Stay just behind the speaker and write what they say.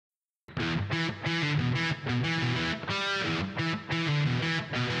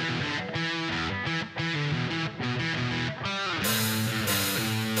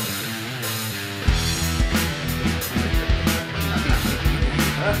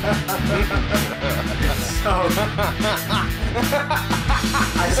I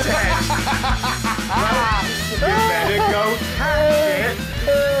said, well, you better go catch it.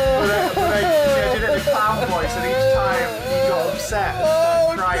 But I did it in a clown voice, and each time he got upset and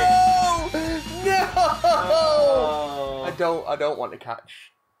started crying. No! I don't want to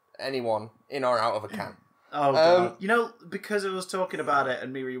catch anyone in or out of a can. Oh, God. You know, because I was talking about it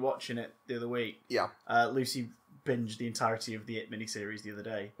and me rewatching it the other week, yeah. Lucy binged the entirety of the It miniseries the other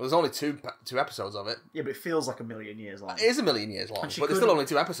day. Well, there's only two episodes of it. Yeah, but it feels like a million years long. It is a million years long, but there's still only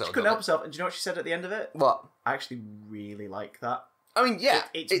 2 episodes. She couldn't help herself, and do you know what she said at the end of it? What? I actually really like that. I mean, yeah.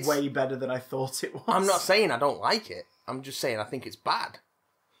 It's way better than I thought it was. I'm not saying I don't like it. I'm just saying I think it's bad.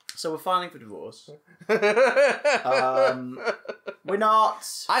 So we're filing for divorce. We're not.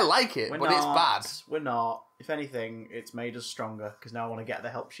 I like it, but it's bad. We're not. If anything, it's made us stronger, because now I want to get the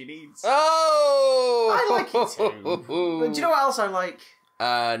help she needs. Oh! I like it too. But do you know what else I like?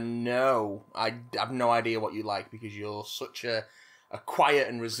 No. I have no idea what you like, because you're such a quiet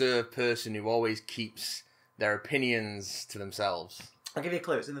and reserved person who always keeps their opinions to themselves. I'll give you a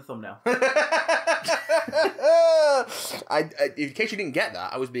clue. It's in the thumbnail. In case you didn't get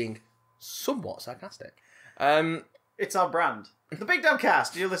that, I was being somewhat sarcastic. It's our brand. The Big Damn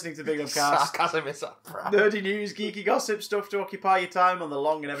Cast. You're listening to the Big Damn Cast. Sarcasm is our brand. Nerdy news, geeky gossip, stuff to occupy your time on the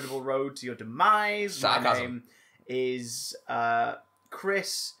long, inevitable road to your demise. Sarcasm. My name is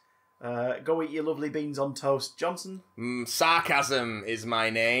Chris. Go eat your lovely beans on toast, Johnson. Sarcasm is my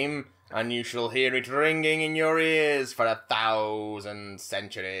name, and you shall hear it ringing in your ears for 1,000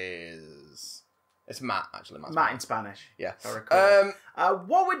 centuries. It's Matt, actually. Matt in Spanish. Yeah. I recall.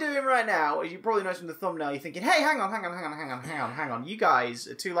 What we're doing right now, as you probably noticed from the thumbnail, you're thinking, hey, hang on. You guys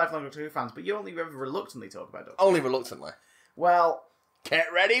are 2 lifelong Doctor Who fans, but you only ever reluctantly talk about Doctor Who. Only reluctantly. Well...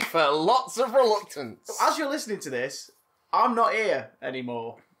 Get ready for lots of reluctance. As you're listening to this, I'm not here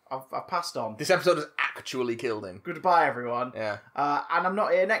anymore. I've passed on. This episode has actually killed him. Goodbye, everyone. Yeah. And I'm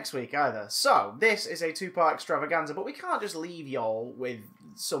not here next week either. So, this is a 2-part extravaganza, but we can't just leave y'all with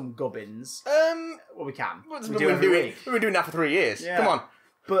some gubbins. Well, we can. We do every week. We've been doing that for 3 years. Yeah. Come on.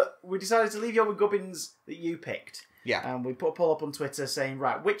 But we decided to leave y'all with gubbins that you picked. Yeah. And we put a poll up on Twitter saying,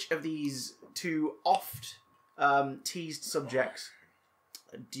 right, which of these 2 oft teased subjects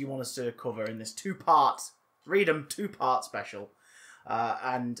do you want us to cover in this 2-part, read 'em, 2-part special?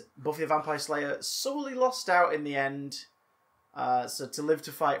 And Buffy the Vampire Slayer solely lost out in the end. So to live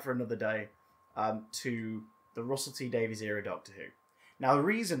to fight for another day, to the Russell T Davies era Doctor Who. Now the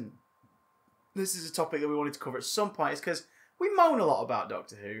reason this is a topic that we wanted to cover at some point is because we moan a lot about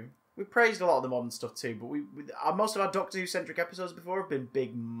Doctor Who. We praised a lot of the modern stuff too, but most of our Doctor Who centric episodes before have been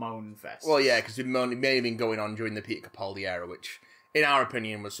big moan fests. Well, yeah, because it may have been going on during the Peter Capaldi era, which, in our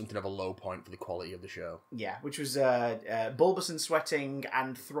opinion, was something of a low point for the quality of the show. Yeah, which was Bulbous and Sweating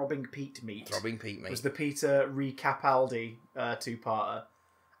and Throbbing Pete Meat. Throbbing Pete Meat. Was the Peter Recapaldi 2-parter.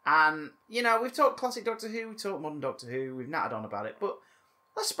 And, you know, we've talked classic Doctor Who, we've talked modern Doctor Who, we've nattered on about it, but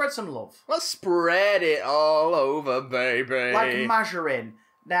let's spread some love. Let's spread it all over, baby. Like margarine.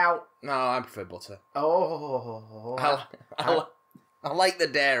 Now... No, I prefer butter. Oh... I like the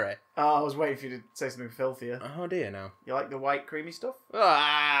dairy. Oh, I was waiting for you to say something filthier. Oh dear, no. You like the white creamy stuff?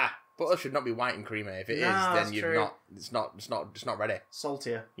 Butter should not be white and creamy. If it is, then you're true. not. It's not ready.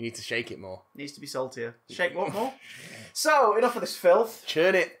 Saltier. You need to shake it more. Needs to be saltier. Shake what more? So, enough of this filth.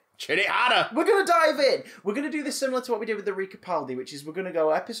 Churn it harder. We're going to dive in. We're going to do this similar to what we did with the Recapaldi, which is we're going to go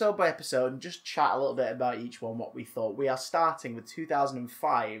episode by episode and just chat a little bit about each one, what we thought. We are starting with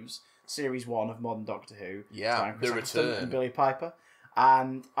 2005's Series 1 of Modern Doctor Who. Yeah, The Return. And Billy Piper.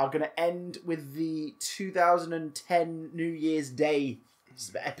 And I'm going to end with the 2010 New Year's Day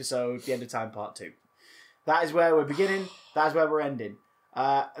episode, The End of Time Part 2. That is where we're beginning. That is where we're ending.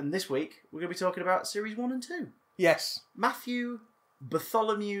 And this week, we're going to be talking about Series 1 and 2. Yes. Matthew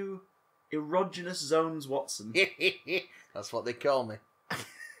Bartholomew Erogenous Zones Watson. That's what they call me.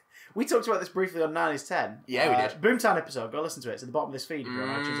 We talked about this briefly on 9 is 10. Yeah, we did. Boomtown episode. Go listen to it. It's at the bottom of this feed if you're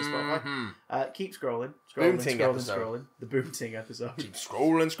on iTunes or Spotify. Keep scrolling. Scrolling. The Boomting episode. Keep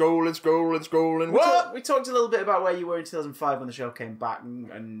scrolling. What? We talked a little bit about where you were in 2005 when the show came back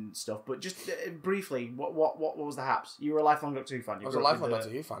and stuff, but just briefly, what was the haps? You were a lifelong Doctor Who fan. I was a lifelong Doctor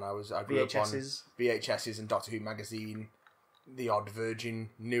Who fan. I grew up on VHSs. VHSs and Doctor Who magazine, The Odd Virgin,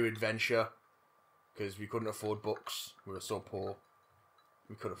 New Adventure, because we couldn't afford books. We were so poor.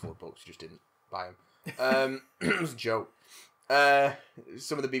 We could afford books, just didn't buy them. It was a joke.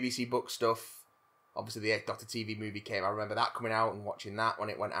 Some of the BBC book stuff. Obviously, the 8th Doctor TV movie came. I remember that coming out and watching that when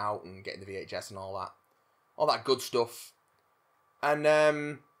it went out and getting the VHS and all that. All that good stuff. And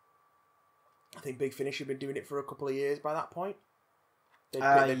I think Big Finish had been doing it for a couple of years by that point. They picked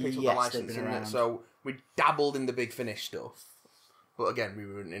up the yes, license, they've been and around. so we dabbled in the Big Finish stuff. But again, we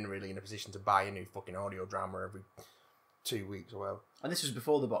weren't really in a position to buy a new fucking audio drama every 2 weeks or whatever. And this was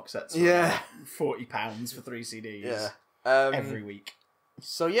before the box sets. Yeah. £40 for 3 CDs. Yeah. Every week.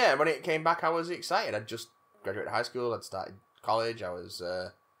 So yeah, when it came back, I was excited. I'd just graduated high school. I'd started college. I was,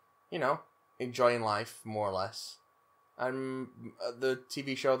 enjoying life more or less. And the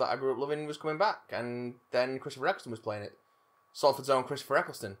TV show that I grew up loving was coming back, and then Christopher Eccleston was playing it. Salford's own Christopher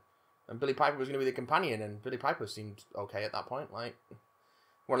Eccleston, and Billy Piper was going to be the companion, and Billy Piper seemed okay at that point, like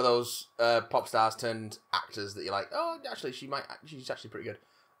one of those pop stars turned actors that you're like, oh, actually, she's actually pretty good.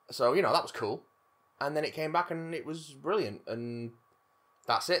 So that was cool. And then it came back, and it was brilliant, and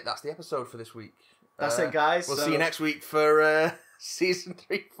that's it. That's the episode for this week. That's it, guys. We'll see you next week for season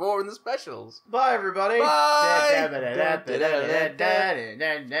 3, 4, and the specials. Bye, everybody. Bye.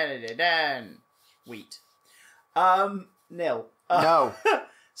 Wheat. Nil. No.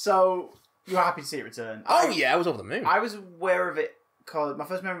 So you were happy to see it return? I was over the moon. I was aware of it because my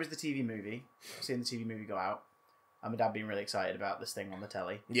first memory was the TV movie, seeing the TV movie go out, and my dad being really excited about this thing on the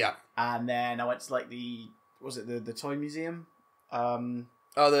telly. Yeah. And then I went to the toy museum? The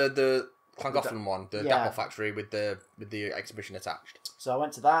Llangollen one, the Dapple factory with the exhibition attached. So I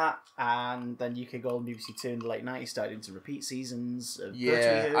went to that, and then UK Gold and BBC Two in the late 90s started into repeat seasons of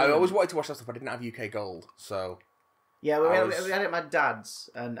Yeah, I always wanted to watch that stuff, but I didn't have UK Gold, so... Yeah, we had it at my dad's,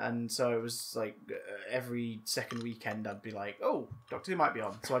 and so it was like every second weekend I'd be like, oh, Doctor Who might be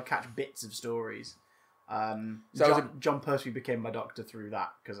on. So I'd catch bits of stories. John Pertwee became my doctor through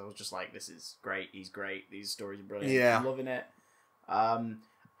that, because I was just like, this is great, he's great, these stories are brilliant, I'm loving it.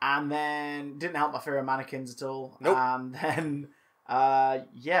 And then, didn't help my fear of mannequins at all. Nope. And then,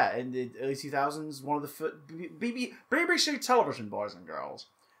 in the early 2000s, one of the BBC Television, boys and girls,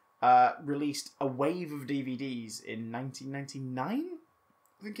 released a wave of DVDs in 1999,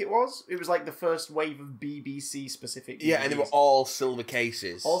 I think it was. It was like the first wave of BBC-specific DVDs. Yeah, and they were all silver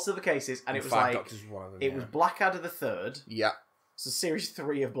cases. All silver cases, and it was like... Doctors was one of them, it was Blackadder the Third. Yeah. So Series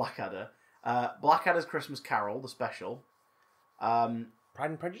 3 of Blackadder. Blackadder's Christmas Carol, the special. Pride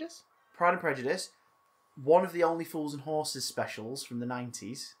and Prejudice? Pride and Prejudice. One of the Only Fools and Horses specials from the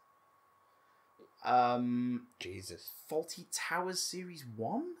 90s. Jesus. Fawlty Towers Series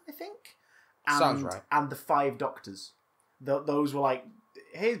 1, I think? Sounds right. And the 5 Doctors. Those were like,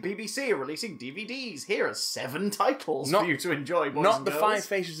 here's BBC are releasing DVDs. Here are 7 titles for you to enjoy, boys Not and the girls. 5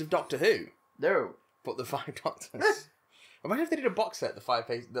 Faces of Doctor Who. No. But the 5 Doctors. Imagine if they did a box set, the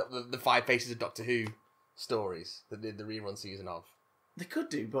 5 Faces of Doctor Who stories that did the rerun season of. They could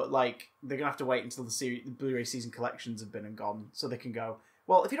do, but like they're gonna have to wait until the Blu-ray season collections have been and gone, so they can go,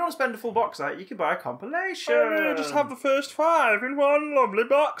 well, if you don't want to spend a full box set, you can buy a compilation. Just have the first 5 in one lovely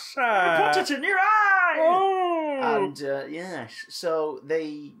box set. Put it in your eye. Oh. And so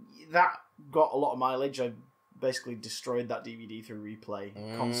that got a lot of mileage. I basically destroyed that DVD through replay,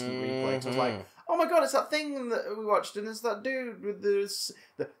 constant replay. So I was like, oh my god, it's that thing that we watched, and it's that dude with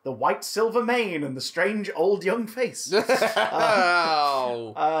the white silver mane and the strange old young face. And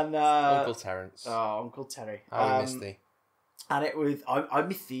Uncle Terence. Oh, Uncle Terry. I miss thee. And it was I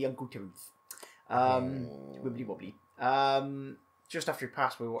miss thee, Uncle Terence. Wibbly wobbly. Just after he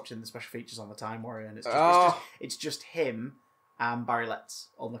passed, we were watching the special features on the Time Warrior, and it's just him and Barry Letts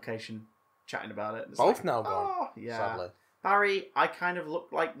on location chatting about it. Both now gone. Oh, yeah. Sadly. Barry, I kind of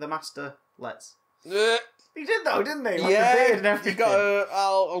looked like the Master Letts. Uh, He did though, didn't he? Like yeah, the beard and everything.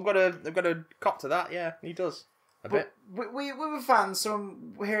 I've got to cop to that. Yeah, he does a bit. We were fans, so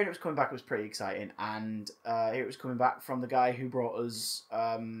hearing it was coming back was pretty exciting, and it was coming back from the guy who brought us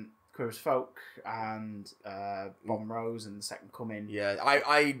Queer as Folk and Bomb Rose and The Second Coming. Yeah,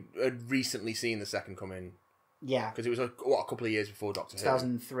 I had recently seen The Second Coming. Yeah, because it was a couple of years before Doctor Who.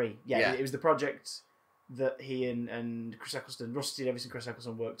 2003. Yeah, it was the project that he and Chris Eccleston, Rusty Davies and Chris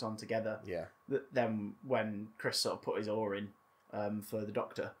Eccleston worked on together. Yeah. Then when Chris sort of put his oar in for the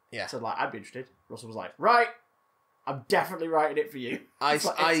Doctor, so like, I'd be interested. Russell was like, right, I'm definitely writing it for you. I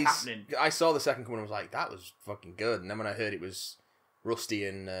saw The Second Coming and was like, that was fucking good. And then when I heard it was Rusty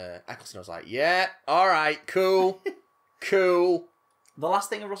and Eccleston, I was like, yeah, all right, cool, cool. The last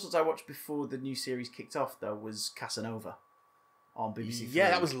thing of Russell's I watched before the new series kicked off, though, was Casanova on BBC Three.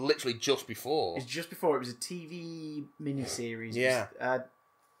 Yeah, that was literally just before. It's just before. It was a TV miniseries. Yeah.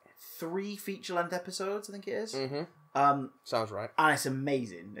 3 feature-length episodes, I think it is. Mm-hmm. Sounds right. And it's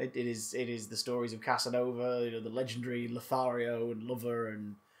amazing. It is the stories of Casanova, the legendary Lothario and lover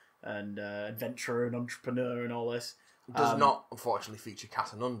and adventurer and entrepreneur and all this. It does not, unfortunately, feature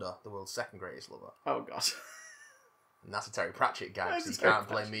Casanunda, the world's second greatest lover. Oh, God. And that's a Terry Pratchett gag, so you can't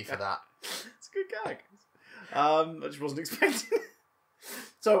blame me for that. It's a good gag. I just wasn't expecting it.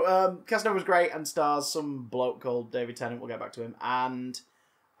 So, Casanova was great and stars some bloke called David Tennant, we'll get back to him, and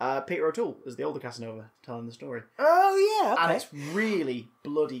Peter O'Toole as the older Casanova telling the story. Oh, yeah, okay. And it's really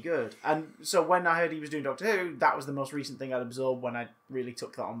bloody good. And so when I heard he was doing Doctor Who, that was the most recent thing I'd absorbed when I really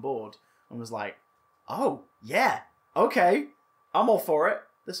took that on board and was like, oh, yeah, okay, I'm all for it.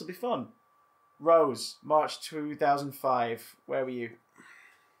 This will be fun. Rose, March 2005. Where were you?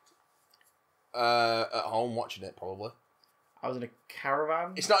 At home watching it, probably. I was in a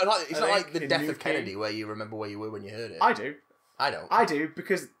caravan. It's not like the death of Newquay. Kennedy where you remember where you were when you heard it. I do. I don't. I do,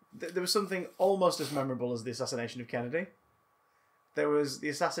 because there was something almost as memorable as the assassination of Kennedy. There was the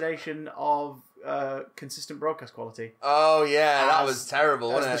assassination of consistent broadcast quality. Oh, yeah, that was terrible,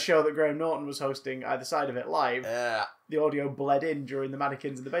 wasn't As it? the show that Graham Norton was hosting either side of it live, Yeah. the audio bled in during the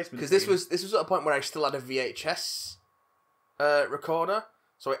mannequins in the basement. Because this was at a point where I still had a VHS recorder,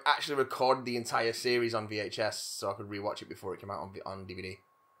 so I actually recorded the entire series on VHS so I could rewatch it before it came out on DVD.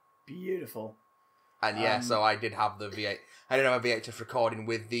 Beautiful. And yeah, so I did have I did have a VHS recording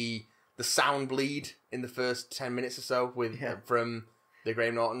with the sound bleed in the first 10 minutes or so from the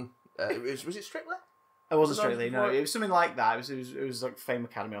Graham Norton. Was it Strictly? It wasn't Strictly, no. It was something like that. It was like Fame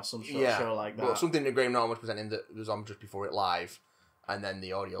Academy or some sort of show like that. Well, something that Graham Norton was presenting that was on just before it live, and then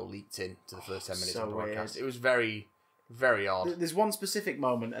the audio leaked in to the first 10 minutes of the broadcast. Weird. It was very, very odd. There's one specific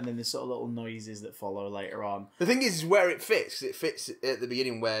moment, and then there's sort of little noises that follow later on. The thing is where it fits. It fits at the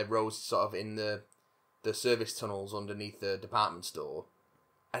beginning where Rose is sort of in the service tunnels underneath the department store,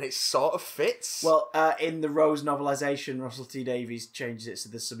 and it sort of fits. Well, in the Rose novelisation, Russell T Davies changes it so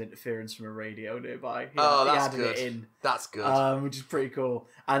there's some interference from a radio nearby. That's added good. It in, that's good. which is pretty cool.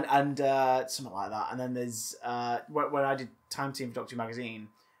 And something like that. And then there's when I did Time Team for Doctor Who magazine,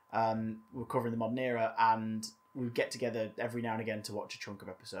 we're covering the modern era, and we get together every now and again to watch a chunk of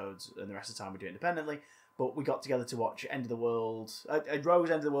episodes, and the rest of the time we do it independently. But we got together to watch End of the World,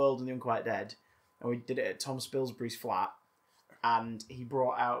 Rose, End of the World, and The Unquiet Dead, and we did it at Tom Spilsbury's flat. And he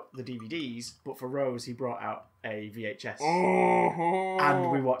brought out the DVDs, but for Rose, he brought out a VHS.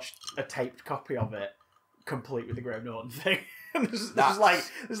 And we watched a taped copy of it, complete with the Graham Norton thing. And this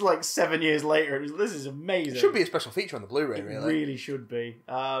is like 7 years later. This is amazing. It should be a special feature on the Blu-ray, really. It really should be.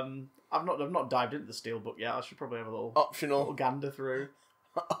 I've not dived into the Steelbook yet. I should probably have a little gander through.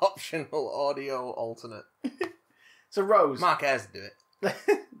 Optional audio alternate. So Rose. Mark Ayres would do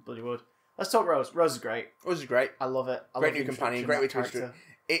it. Bloody would. Let's talk Rose. Rose is great. Rose is great. I love it. Great new companion. Great way to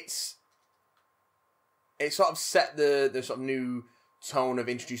introduce. It sort of set the sort of new tone of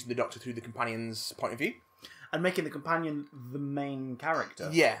introducing the Doctor through the companion's point of view, and making the companion the main character.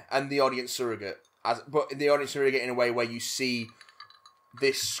 Yeah, and the audience surrogate. But the audience surrogate in a way where you see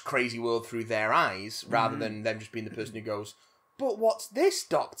this crazy world through their eyes, rather than them just being the person who goes, "But what's this,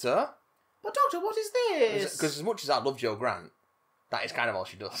 Doctor? But Doctor, what is this?" Because as much as I love Jo Grant, that is kind of all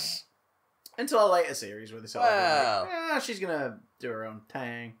she does. Until a later series where they sort of like, she's gonna do her own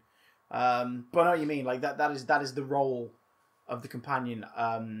thing. But I know what you mean. Like that is the role of the companion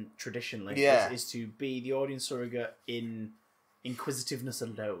traditionally. Yeah. Is to be the audience surrogate in inquisitiveness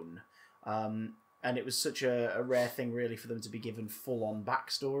alone. And it was such a rare thing, really, for them to be given full-on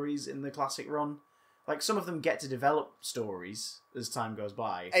backstories in the classic run. Like, some of them get to develop stories as time goes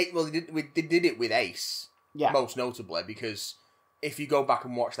by. Well, they did it with Ace, most notably, because if you go back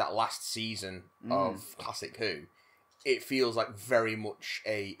and watch that last season of Classic Who, it feels like very much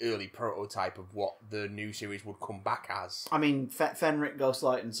a early prototype of what the new series would come back as. I mean, Fenric,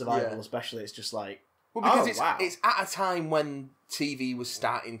 Ghostlight, and Survival especially, it's just like... Well, because it's at a time when TV was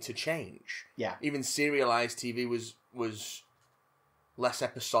starting to change. Yeah. Even serialised TV was less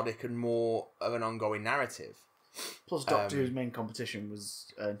episodic and more of an ongoing narrative. Plus, Doctor Who's main competition was,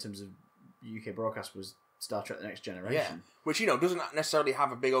 in terms of UK broadcast, was Star Trek The Next Generation. Yeah. Which, doesn't necessarily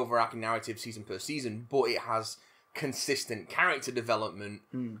have a big overarching narrative season per season, but it has consistent character development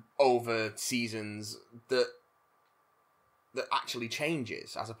over seasons that actually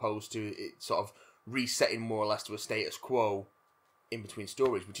changes, as opposed to it sort of resetting more or less to a status quo in between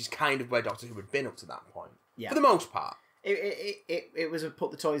stories, which is kind of where Doctor Who had been up to that point. Yeah. For the most part. It was a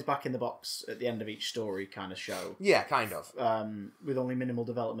put the toys back in the box at the end of each story kind of show. Yeah, kind of. With only minimal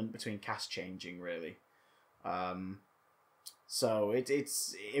development between cast changing, really. So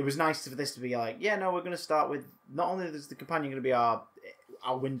it was nice for this to be like, we're going to start with, not only is the companion going to be our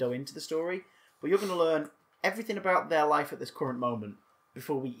window into the story, but you're going to learn everything about their life at this current moment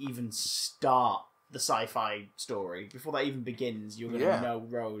before we even start the sci-fi story. Before that even begins, you're going to know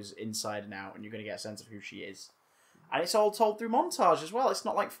Rose inside and out, and you're going to get a sense of who she is. And it's all told through montage as well. It's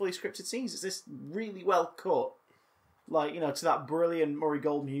not like fully scripted scenes. It's this really well cut, like, to that brilliant Murray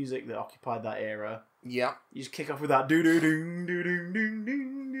Gold music that occupied that era. Yeah. You just kick off with that do do do do do do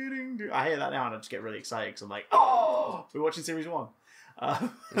do I hear that now and I just get really excited because I'm like, oh, we're watching series 1.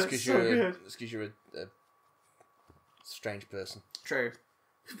 It's because you're a strange person. True.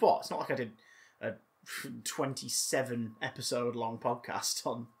 What? It's not like I did a 27 episode long podcast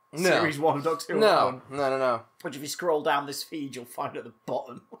on series 1 of Doctor Who. No. Which if you scroll down this feed, you'll find at the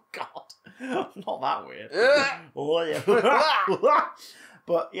bottom. Oh, God. Not that weird. Oh, yeah.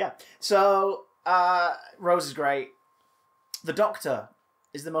 But, yeah. So, Rose is great. The Doctor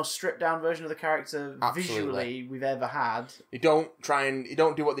is the most stripped down version of the character visually we've ever had. You don't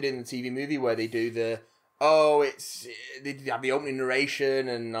do what they did in the TV movie where they do they have the opening narration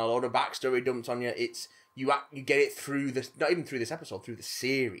and a lot of backstory dumped on you. It's you get it through this, not even through this episode, through the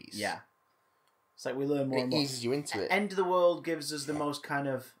series. Yeah. It's like we learn more and more. It eases you into it. End of the World gives us the most kind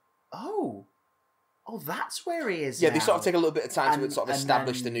of, oh, that's where he is. Yeah, now. they sort of take a little bit of time to sort of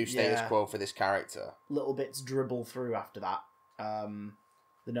establish then, the new status quo for this character. Little bits dribble through after that.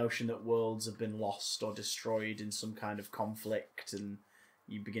 The notion that worlds have been lost or destroyed in some kind of conflict, and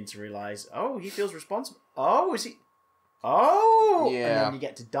you begin to realise, oh, he feels responsible. Oh, is he? Oh! Yeah. And then you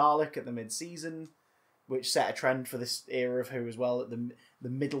get to Dalek at the mid-season, which set a trend for this era of Who as well, at the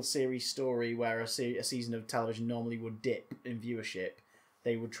middle series story where a season of television normally would dip in viewership.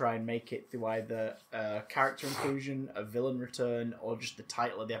 They would try and make it through either character inclusion, a villain return, or just the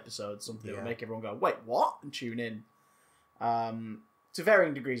title of the episode, something that would make everyone go, wait, what? And tune in. To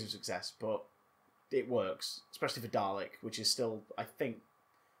varying degrees of success, but it works, especially for Dalek, which is still, I think,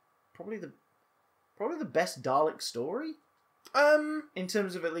 probably the best Dalek story. In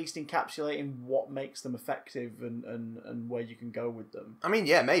terms of at least encapsulating what makes them effective and where you can go with them. I mean,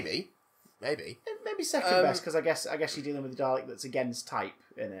 yeah, maybe Maybe second best, because I guess you're dealing with a Dalek that's against type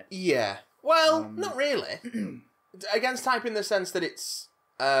in it. Yeah. Well, not really. Against type in the sense that it's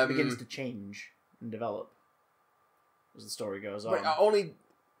begins to change and develop as the story goes on. But only.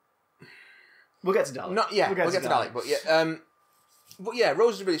 We'll get to Dalek. We'll get to Dalek. But yeah,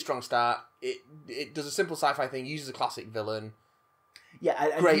 Rose is a really strong start. It does a simple sci-fi thing, uses a classic villain. Yeah,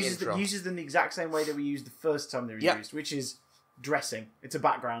 and Great uses them the exact same way that we used the first time they were used, which is dressing. It's a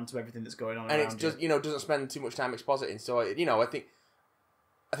background to everything that's going on and around it's just doesn't spend too much time expositing. So I think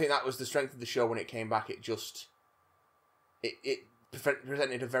that was the strength of the show when it came back. It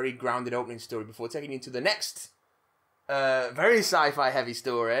presented a very grounded opening story before taking you to the next very sci-fi heavy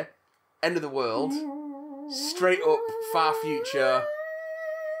story, End of the World, straight up far future.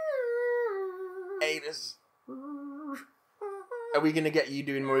 Ada's. Are we going to get you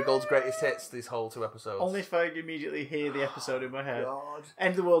doing Murray Gold's greatest hits these whole 2 episodes? Only if I immediately hear the episode in my head. God.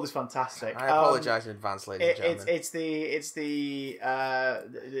 End of the World is fantastic. I apologise in advance, ladies and gentlemen. It's the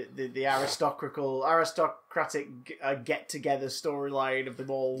aristocratic get-together storyline of them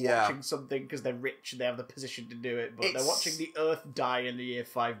all watching something because they're rich and they have the position to do it, but they're watching the Earth die in the year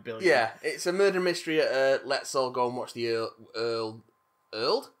 5 billion. Yeah, it's a murder mystery at let's all go and watch the Earl?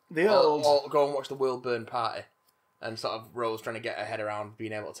 The Earl. Or go and watch the World Burn Party. And sort of Rose trying to get her head around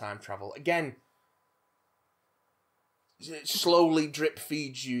being able to time travel. Again, it slowly drip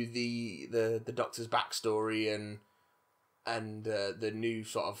feeds you the Doctor's backstory and the new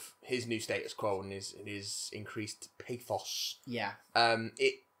sort of his new status quo and his increased pathos. Yeah.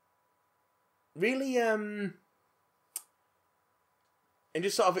 It really and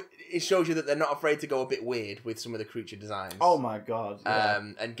just sort of it shows you that they're not afraid to go a bit weird with some of the creature designs. Oh my god! Yeah.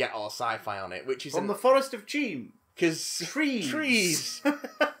 And get all sci-fi on it, which is from the Forest of Cheam. Because trees.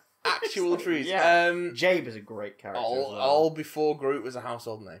 Actual trees. Yeah. Jabe is a great character. All before Groot was a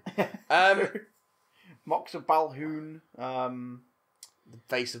household name. Mox of Balhoun. The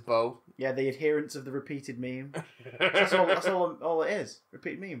face of Bo. Yeah, the adherents of the repeated meme. That's all it is.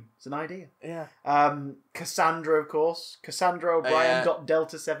 Repeated meme. It's an idea. Yeah. Cassandra, of course. Cassandra O'Brien.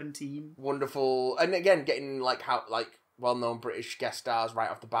 Delta 17. Wonderful. And again, getting well-known British guest stars right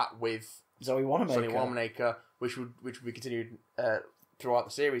off the bat with Zoe Wanamaker. which would be continued throughout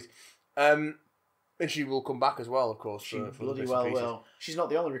the series. And she will come back as well, of course. She bloody well will. She's not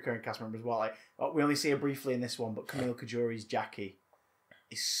the only recurring cast member as well. We only see her briefly in this one, but Camille Kajuri's Jackie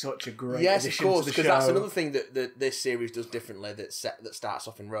is such a great addition to the show. Yes, of course, because that's another thing that this series does differently that starts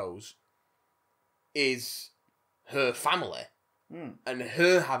off in Rose, is her family and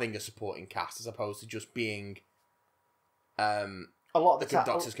her having a supporting cast as opposed to just being a lot of the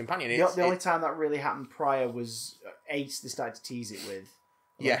Doctor's companion. The only time that really happened prior was Ace. They started to tease it with,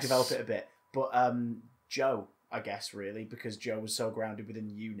 develop it a bit. But Jo, I guess, really, because Jo was so grounded within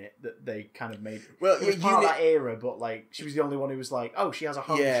the unit that they kind of made. Well, it was part of that era, but she was the only one who was like, oh, she has a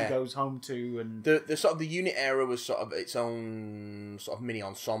home she goes home to, and the sort of the unit era was sort of its own sort of mini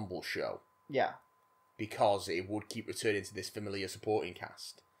ensemble show. Yeah, because it would keep returning to this familiar supporting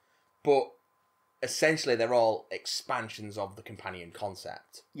cast. but essentially they're all expansions of the companion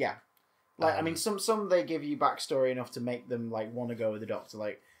concept. Yeah. Like, I mean, some they give you backstory enough to make them, like, want to go with the Doctor.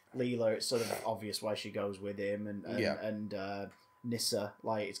 Like, Leela, it's sort of obvious why she goes with him, and Nissa,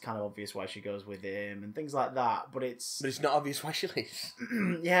 like, it's kind of obvious why she goes with him, and things like that, but it's not obvious why she leaves.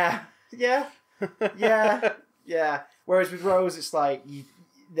 yeah. Whereas with Rose, it's like,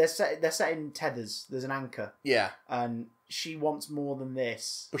 they're setting tethers, there's an anchor. Yeah. And she wants more than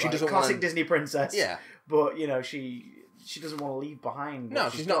this. But she like, doesn't classic want... Disney princess. Yeah. But, you know, she doesn't want to leave behind. No,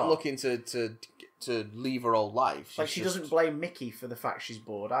 she's not looking to leave her old life. She doesn't blame Mickey for the fact she's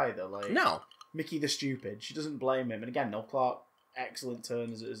bored either. Like, no, Mickey the stupid. She doesn't blame him. And again, Noel Clarke, excellent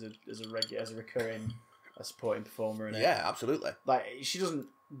turn as a recurring supporting performer in it. Yeah, absolutely. Like, she doesn't,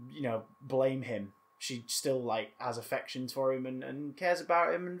 you know, blame him. She still, like, has affections for him and cares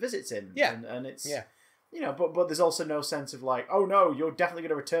about him and visits him. Yeah, and it's yeah. You know, but there's also no sense of like, oh no, you're definitely going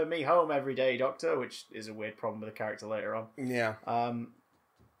to return me home every day, Doctor, which is a weird problem with the character later on. Yeah.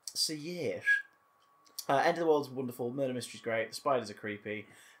 So yeah. End of the World's wonderful. Murder Mystery's great. The spiders are creepy.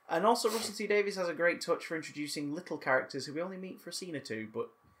 And also Russell T Davies has a great touch for introducing little characters who we only meet for a scene or two, but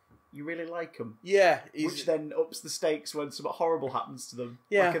you really like them. Yeah. Which then ups the stakes when something horrible happens to them.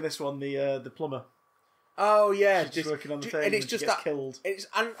 Yeah. Like in this one, the plumber. Oh yeah, She's just working on the thing and it's just gets that killed.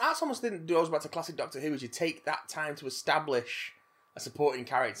 And that's almost the goes back to classic Doctor Who. Is you take that time to establish a supporting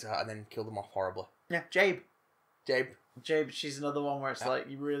character and then kill them off horribly. Yeah, Jabe, she's another one where it's like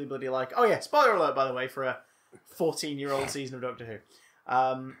you really bloody like. Oh yeah, spoiler alert by the way for a 14-year-old season of Doctor Who.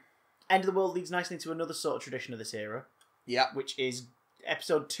 End of the World leads nicely into another sort of tradition of this era. Yeah, which is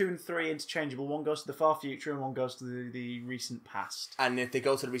episode 2 and 3 interchangeable. One goes to the far future and one goes to the recent past. And if they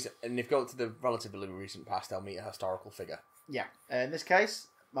go to the relatively recent past, they'll meet a historical figure. Yeah. In this case,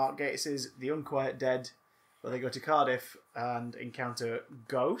 Mark Gatiss's The Unquiet Dead, where they go to Cardiff and encounter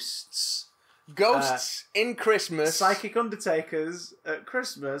ghosts. Ghosts in Christmas. Psychic undertakers at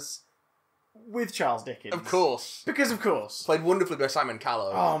Christmas with Charles Dickens. Of course. Because of course. Played wonderfully by Simon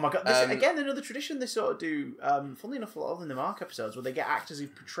Callow. Oh my god. This, again, another tradition they sort of do, funnily enough, a lot of in the Mark episodes, where they get actors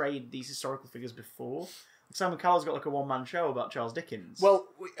who've portrayed these historical figures before. Simon Callow's got like a one-man show about Charles Dickens. Well,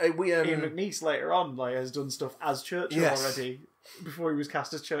 Ian McNeice later on has done stuff as Churchill already, before he was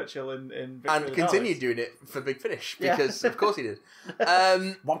cast as Churchill in Victory and continued doing it for Big Finish, because of course he did.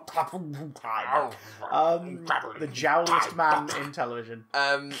 The jowliest man in television.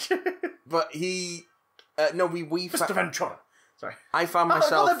 But he... Mr. Ventura. Sorry. I found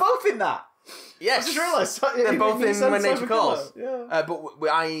myself... Oh, they're both in that! Yes! I just realised. They're both in When Nature Calls. Yeah. But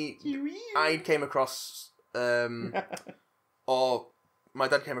I came across... or my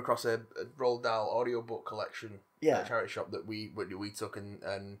dad came across a Roald Dahl audiobook collection at a charity shop that we took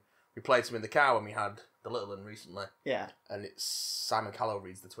and we played some in the car when we had the little one recently. Yeah. And it's Simon Callow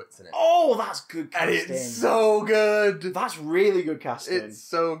reads the twits in it. Oh, that's good casting. And it's so good. That's really good casting. It's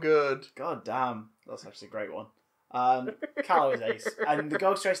so good. God damn. That's actually a great one. Callow is ace. And the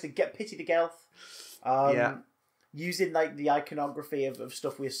ghost race, they get Pity the Gelf. Using like the iconography of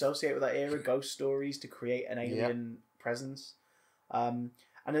stuff we associate with that era, ghost stories, to create an alien presence. And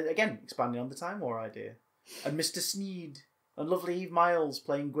again, expanding on the Time War idea. And Mr. Sneed and lovely Eve Miles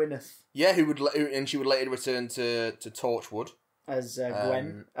playing Gwyneth. Yeah, and she would later return to Torchwood as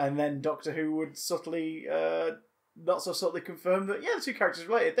Gwen, and then Doctor Who would subtly, not so subtly confirm that the two characters are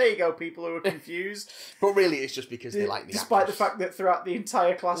related. There you go, people who are confused. But really, it's just because they like the despite actors. The fact that throughout the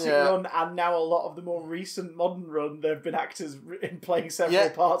entire classic run and now a lot of the more recent modern run, there have been actors in playing several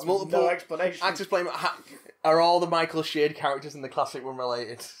parts with no explanation. Actors playing are all the Michael Shade characters in the classic one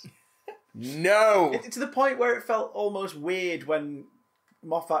related? No! To the point where it felt almost weird when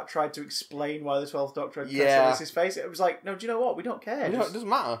Moffat tried to explain why the 12th Doctor had crystallized his face. It was like, no, do you know what? We don't care. It doesn't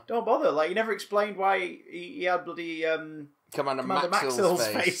matter. Don't bother. Like, he never explained why he had bloody Commander Maxwell's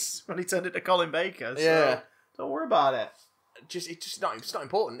face when he turned into Colin Baker. So yeah. Don't worry about it. It's not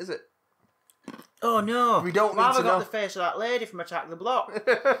important, is it? Oh no. We don't need to know. got the face of that lady from Attack the Block.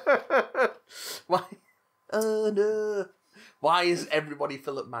 Why? Oh no. Why is everybody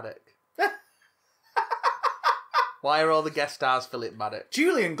Philip Maddock? Why are all the guest stars Philip Maddock?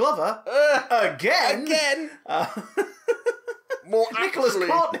 Julian Glover? Again? More Nicholas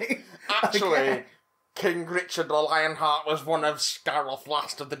Courtney? Actually, again. King Richard the Lionheart was one of Scarroth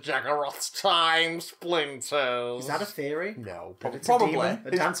Last of the Jaggeroth's time splinters. Is that a theory? No, probably. A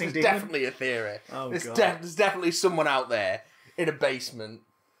dancing it's demon? Definitely a theory. Oh, there's God. There's definitely someone out there in a basement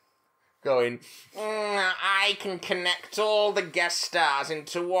going, I can connect all the guest stars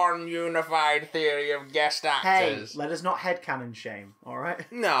into one unified theory of guest actors. Hey, let us not headcanon shame, alright?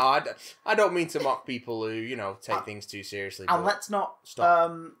 No, I don't mean to mock people who, you know, take things too seriously. And let's not stop.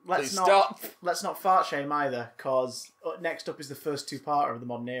 Let's not fart shame either, because next up is the first two-parter of the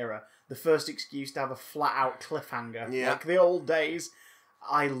modern era. The first excuse to have a flat-out cliffhanger, like the old days.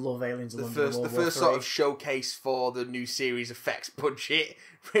 I love Aliens of London. The first sort of showcase for the new series effects budget,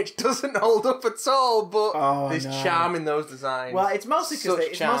 which doesn't hold up at all, but there's charm in those designs. Well, it's mostly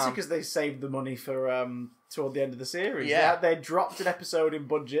because they saved the money for toward the end of the series. Yeah, they dropped an episode in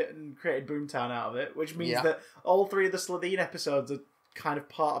budget and created Boomtown out of it, which means that all three of the Slitheen episodes are kind of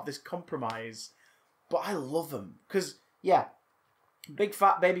part of this compromise. But I love them because big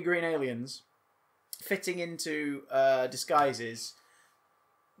fat baby green aliens fitting into disguises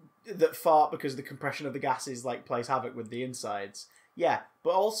that fart because the compression of the gases like plays havoc with the insides. Yeah, but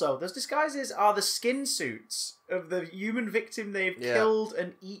also those disguises are the skin suits of the human victim they've killed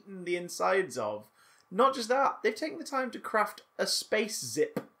and eaten the insides of. Not just that, they've taken the time to craft a space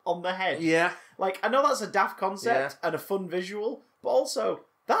zip on the head. Yeah. Like, I know that's a daft concept and a fun visual, but also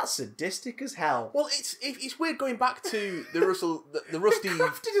that's sadistic as hell. Well, it's weird going back to the Rusty. They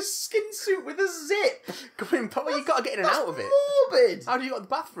crafted a skin suit with a zip. Well, you got to get in and out of it. Morbid. How do you got to the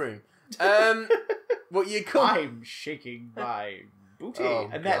bathroom? Well, you come. I'm shaking my booty.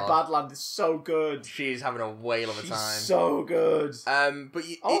 Annette Badland is so good. She's having a whale of a time. So good. But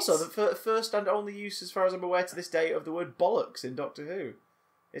also the first and only use, as far as I'm aware to this day, of the word bollocks in Doctor Who.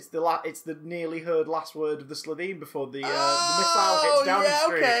 It's the nearly heard last word of the Slitheen before the missile hits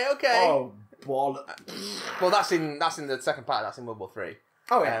downstream. Okay. Oh, bollocks. Well, that's in the second part. That's in World War 3.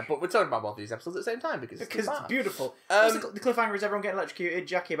 Oh yeah, but we're talking about both these episodes at the same time because it's beautiful. The cliffhanger is everyone getting electrocuted,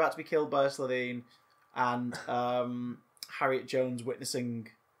 Jackie about to be killed by a Slitheen, and Harriet Jones witnessing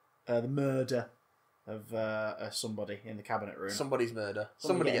the murder of somebody in the cabinet room. Somebody's murder.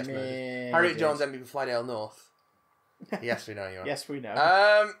 Somebody gets murdered. Harriet Jones ended with Flydale North. Yes, we know you are. Yes, we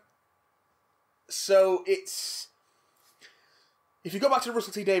know. So it's if you go back to the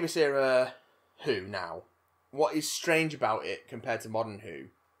Russell T Davies era Who now, what is strange about it compared to modern Who,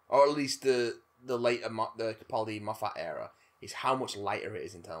 or at least the later the Capaldi Moffat era, is how much lighter it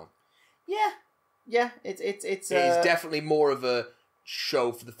is in tone. Yeah. It's definitely more of a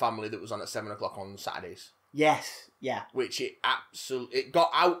show for the family that was on at 7 o'clock on Saturdays. Yes, yeah. Which it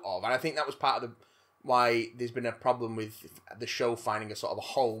got out of, and I think that was part of why there's been a problem with the show finding a sort of a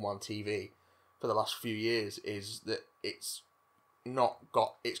home on TV for the last few years, is that it's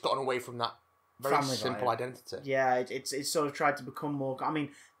gotten away from that very family simple identity. Yeah, it's sort of tried to become more. I mean,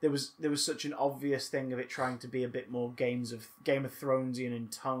 there was such an obvious thing of it trying to be a bit more Game of Thronesian in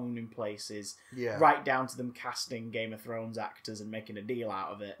tone in places. Yeah. Right down to them casting Game of Thrones actors and making a deal out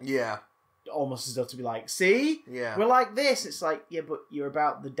of it. Yeah. Almost as though to be like, see? Yeah. We're like this. It's like, yeah, but you're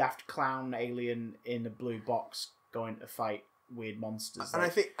about the daft clown alien in a blue box going to fight weird monsters. And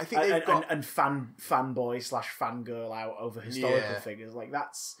like, I think they've got... And fanboy / fangirl out over historical figures. Like,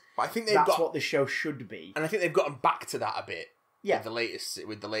 that's what the show should be. And I think they've gotten back to that a bit. Yeah. With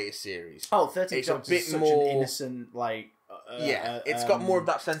the latest series. Oh, 13 Doctors is such an innocent, like... it's got more of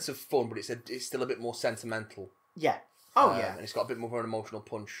that sense of fun, but it's still a bit more sentimental. Yeah. Oh, yeah. And it's got a bit more of an emotional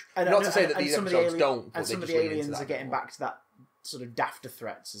punch. And, Not to say that these episodes don't, but and some of the aliens are getting back to that sort of dafter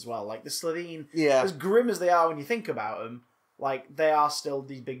threats as well. Like, the Slitheen, as grim as they are when you think about them, like, they are still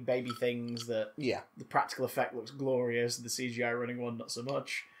these big baby things that the practical effect looks glorious, the CGI running one not so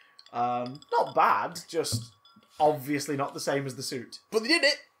much. Not bad, just obviously not the same as the suit. But they did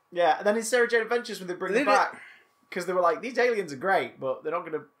it! Yeah, and then in Sarah Jane Adventures when they bring them back, because they were like, these aliens are great, but they're not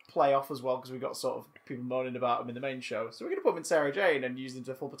going to play off as well because we've got sort of people moaning about them in the main show. So we're going to put them in Sarah Jane and use them to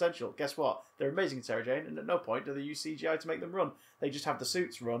their full potential. Guess what? They're amazing in Sarah Jane, and at no point do they use CGI to make them run. They just have the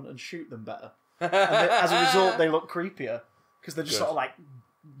suits run and shoot them better. And as a result, they look creepier because they're just sort of like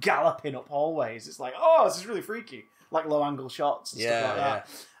galloping up hallways. It's like, oh, this is really freaky. Like low-angle shots and stuff like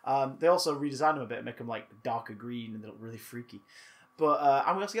that. They also redesign them a bit and make them like darker green and they look really freaky. But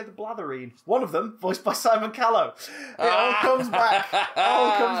and we also get the Blatherine. One of them, voiced by Simon Callow. It all comes back.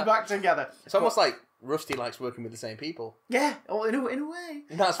 All comes back together. It's almost like Rusty likes working with the same people. Yeah, in a way.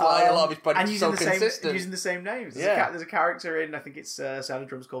 And that's why a lot of his projects are so consistent. Using the same names. There's a character in, I think it's Sound of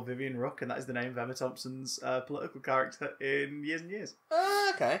Drums called Vivian Rook, and that is the name of Emma Thompson's political character in Years and Years.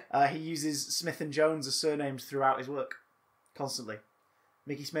 Okay. He uses Smith and Jones as surnames throughout his work. Constantly.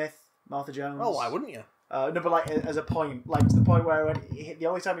 Mickey Smith, Martha Jones. Oh, why wouldn't you? No, but like as a point, like to the point where the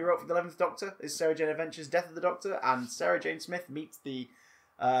only time he wrote for the 11th Doctor is Sarah Jane Adventures, Death of the Doctor, and Sarah Jane Smith meets the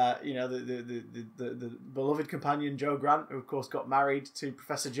You know, the beloved companion Jo Grant, who of course got married to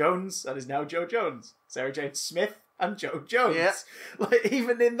Professor Jones and is now Jo Jones. Sarah Jane Smith and Jo Jones. Yeah. Like,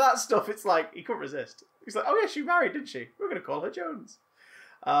 even in that stuff, it's like, he couldn't resist. He's like, oh yeah, she married, didn't she? We're going to call her Jones.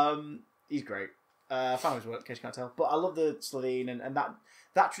 He's great. I found his work, in case you can't tell. But I love the Slovene, and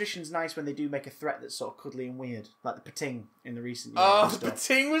that tradition's nice when they do make a threat that's sort of cuddly and weird. Like the Pating in the recent years. Oh, the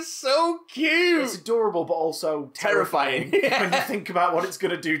Pating was so cute! It's adorable, but also terrifying when you think about what it's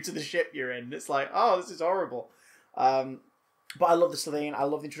going to do to the ship you're in. It's like, oh, this is horrible. But I love the Slovene. I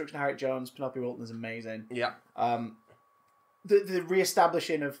love the introduction of Harriet Jones. Penelope Wilton is amazing. Yeah. The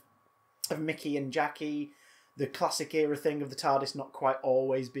re-establishing of Mickey and Jackie, the classic era thing of the TARDIS not quite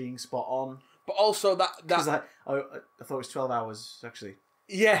always being spot on. But also that like, I thought it was 12 hours, actually.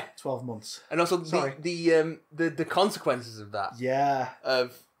 Yeah. 12 months. And also the consequences of that. Yeah.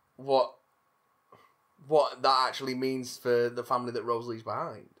 Of what that actually means for the family that Rose leaves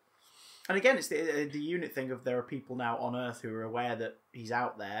behind. And again, it's the unit thing of there are people now on Earth who are aware that he's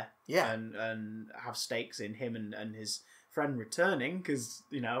out there. Yeah. And have stakes in him and his friend returning, because,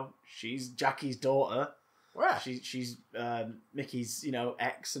 you know, she's Jackie's daughter. Yeah. She's Mickey's, you know,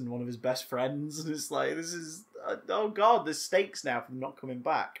 ex and one of his best friends, and it's like, this is oh god, there's stakes now from not coming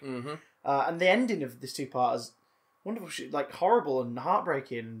back. Mm-hmm. And the ending of this two-part is wonderful, like horrible and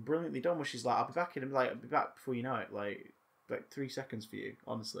heartbreaking and brilliantly done. Where she's like, "I'll be back I'll be back before you know it." Like 3 seconds for you,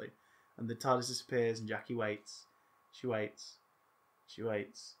 honestly. And the TARDIS disappears, and Jackie waits. She waits. She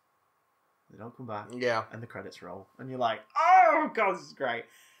waits. They don't come back. Yeah. And the credits roll, and you're like, "Oh god, this is great."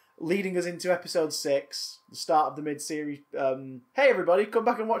 Leading us into episode 6, the start of the mid-series. Hey everybody, come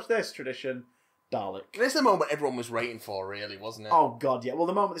back and watch this tradition. Dalek. This is the moment everyone was waiting for, really, wasn't it? Oh god, yeah. Well,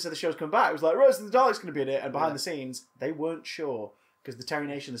 the moment they said the show's come back, it was like, right, so the Dalek's going to be in it, and behind the scenes, they weren't sure, because the Terry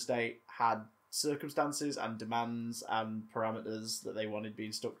Nation estate had circumstances and demands and parameters that they wanted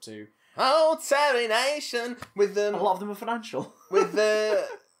being stuck to. Oh, Terry Nation! With A lot of them are financial. with the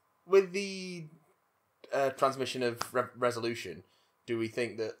transmission of resolution. Do we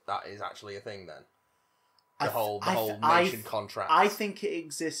think that is actually a thing then? The whole nation contract. I think it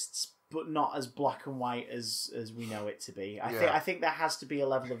exists, but not as black and white as we know it to be. I think there has to be a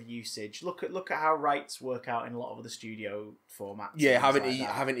level of usage. Look at how rights work out in a lot of other studio formats. Yeah,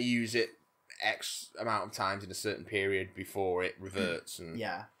 having to use it X amount of times in a certain period before it reverts. And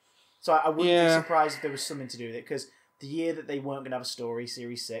yeah, so I wouldn't be surprised if there was something to do with it, because the year that they weren't going to have a story,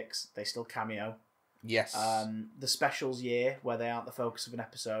 Series 6, they still cameo. Yes. The specials year, where they aren't the focus of an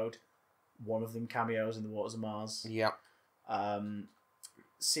episode, one of them cameos in The Waters of Mars. Yep.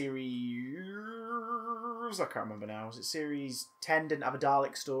 Series... I can't remember now. Was it Series 10 didn't have a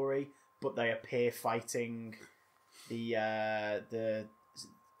Dalek story, but they appear fighting the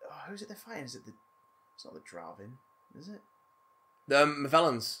who's it they're fighting? It's not the Dravin, is it? The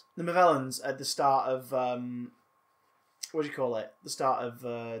Mavellans. The Mavellans at the start of... what do you call it? The start of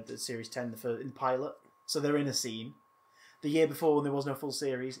the Series 10, in pilot. So they're in a scene. The year before, when there was no full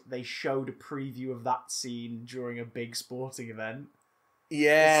series, they showed a preview of that scene during a big sporting event.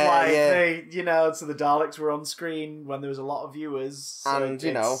 Yeah, it's like they, you know, so the Daleks were on screen when there was a lot of viewers. So and,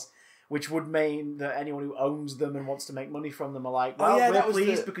 you know... Which would mean that anyone who owns them and wants to make money from them are like, well, we're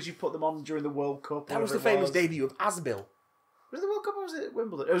pleased because you put them on during the World Cup. That was the famous debut of Asbill. Was it the World Cup or was it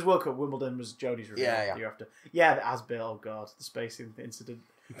Wimbledon? It was World Cup. Wimbledon was Jodie's review. Yeah. Year after. Yeah, the Asbill. Oh god, the space incident.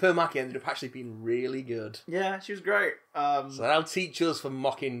 Pearl Mackie ended up actually being really good. Yeah, she was great. So that'll teach us for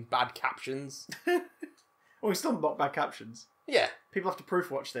mocking bad captions. Well, we still mock bad captions. Yeah. People have to proof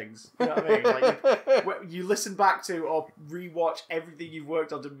watch things. You know what I mean? Like you listen back to or rewatch everything you've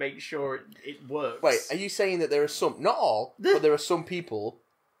worked on to make sure it works. Wait, are you saying that there are some, not all, but there are some people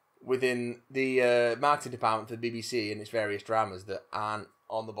within the marketing department for the BBC and its various dramas that aren't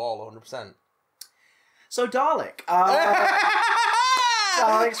on the ball 100%? So Dalek.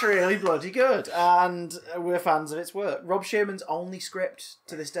 Dalek's really bloody good, and we're fans of its work. Rob Shearman's only script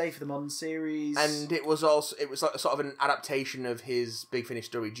to this day for the modern series, and it was like sort of an adaptation of his Big Finish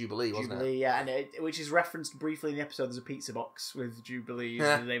story Jubilee, wasn't it? Jubilee, yeah, and which is referenced briefly in the episode. There's a pizza box with Jubilee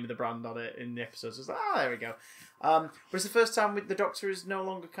and the name of the brand on it in the episode. So it's like, there we go. But it's the first time with the Doctor is no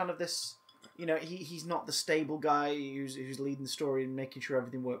longer kind of this. You know, he's not the stable guy who's leading the story and making sure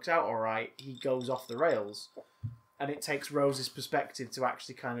everything works out all right. He goes off the rails. And it takes Rose's perspective to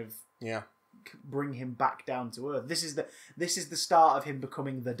actually kind of bring him back down to earth. This is the start of him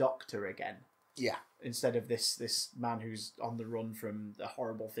becoming the Doctor again. Yeah. Instead of this man who's on the run from the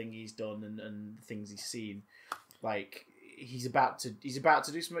horrible thing he's done and the things he's seen. Like he's about to do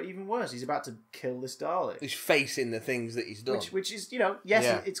something even worse. He's about to kill this Dalek. He's facing the things that he's done. Which is, you know,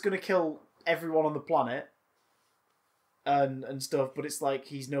 yes, it's going to kill everyone on the planet. and stuff, but it's like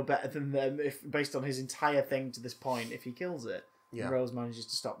he's no better than them if based on his entire thing to this point if he kills it. Yeah. And Rose manages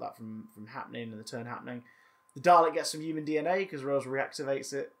to stop that from happening and the turn happening. The Dalek gets some human DNA because Rose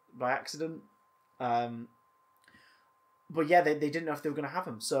reactivates it by accident. But yeah, they didn't know if they were going to have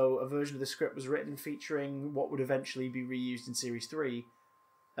him, so a version of the script was written featuring what would eventually be reused in Series 3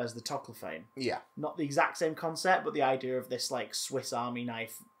 as the Toclafane. Yeah. Not the exact same concept, but the idea of this like Swiss Army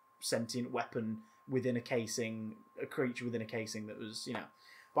knife sentient weapon within a casing, a creature within a casing that was, you know.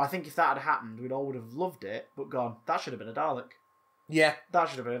 But I think if that had happened, we'd all would have loved it, but gone, that should have been a Dalek. Yeah. That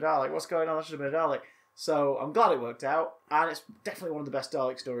should have been a Dalek. What's going on? That should have been a Dalek. So I'm glad it worked out, and it's definitely one of the best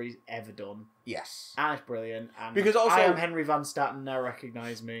Dalek stories ever done. Yes. And it's brilliant. And because also, I am Henry Van Staten, now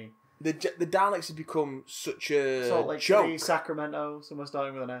recognise me. The Daleks have become such a Salt Lake joke. City, Sacramento, somewhere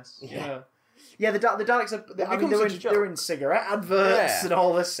starting with an S. Yeah. Yeah, the Daleks are... I mean, they're in cigarette adverts and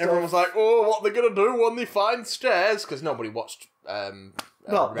all this stuff. Everyone was like, oh, what are they going to do when they find stairs? Because nobody watched...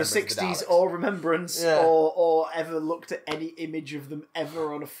 well, the 60s or Remembrance or ever looked at any image of them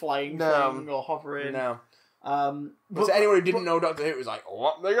ever on a flying thing or hovering. No. But anyone who didn't know Doctor Who was like,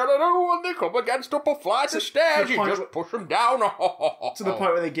 what are they going to do when they come against up a flight of stairs? You just push them down. To the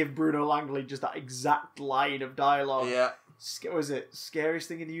point where they give Bruno Langley just that exact line of dialogue. Yeah. What was it? Scariest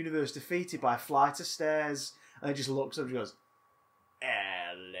thing in the universe, defeated by a flight of stairs. And he just looks up and goes,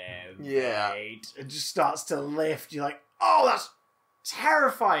 elevate. Yeah. And just starts to lift. You're like, oh, that's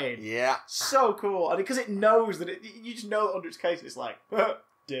terrifying. Yeah. So cool. And because it knows that you just know that under its case, it's like,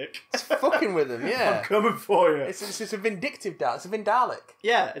 dick. It's fucking with him, yeah. I'm coming for you. It's a vindictive Dalek. It's a Vindalek.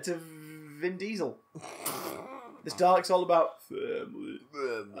 Yeah, it's a Vin Diesel. This Dalek's all about family.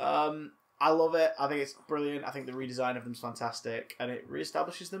 I love it. I think it's brilliant. I think the redesign of them's fantastic, and it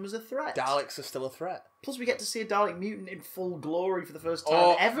reestablishes them as a threat. Daleks are still a threat. Plus, we get to see a Dalek mutant in full glory for the first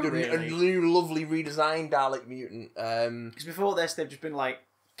time ever. A new, lovely redesigned Dalek mutant. Because before this, they've just been like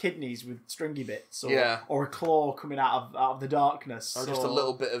kidneys with stringy bits, or a claw coming out of the darkness, or just a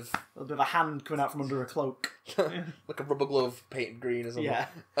little bit of a hand coming out from under a cloak, like a rubber glove painted green or something. Yeah.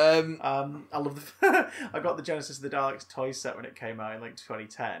 I love the. I got the Genesis of the Daleks toy set when it came out in like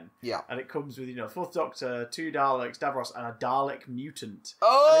 2010. Yeah, and it comes with Fourth Doctor, 2 Daleks, Davros, and a Dalek mutant.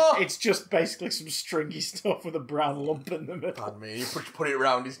 Oh, it's just basically some stringy stuff with a brown lump in the middle. Pardon me, you put it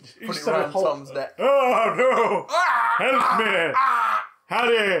around. Put it around Tom's neck. Oh no! Help me!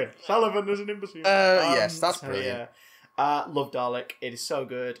 Harry! Sullivan is an imbecile. Yes, that's brilliant. Love Dalek. It is so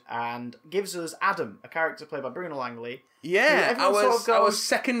good. And gives us Adam, a character played by Bruno Langley. Yeah, our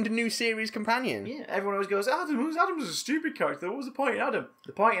second new series companion. Yeah, everyone always goes, Adam's a stupid character. What was the point in Adam?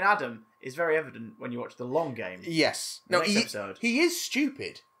 The point in Adam is very evident when you watch The Long Game. Yes. No, he is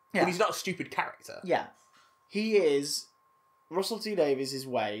stupid, but he's not a stupid character. Yeah. He is Russell T Davies'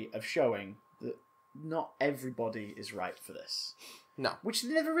 way of showing that not everybody is right for this. No. Which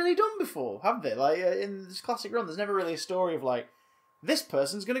they've never really done before, have they? Like, in this classic run, there's never really a story of, like, this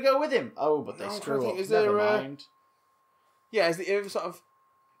person's going to go with him. Oh, but they screw up. Never mind. Yeah, have they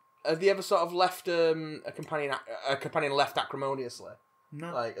ever sort of left a companion left acrimoniously?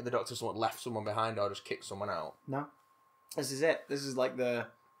 No. Like, the Doctor left someone behind or just kicked someone out? No. This is it. This is like the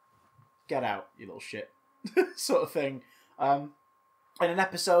get out, you little shit sort of thing. In an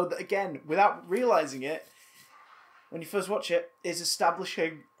episode that, again, without realising it, when you first watch it, is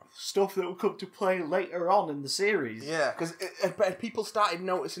establishing stuff that will come to play later on in the series. Yeah, because people started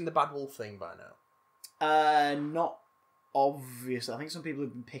noticing the Bad Wolf thing by now. Not obviously. I think some people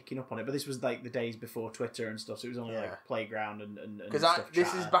have been picking up on it, but this was like the days before Twitter and stuff, so it was only like Playground and because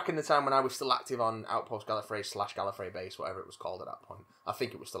this is back in the time when I was still active on Outpost Gallifrey / Gallifrey Base, whatever it was called at that point. I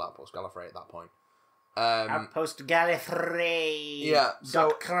think it was still Outpost Gallifrey at that point. Outpost Gallifrey. Yeah,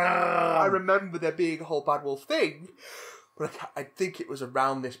 so I remember there being a whole Bad Wolf thing, but I think it was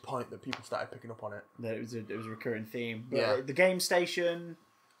around this point that people started picking up on it. That it was a recurring theme. But the game station.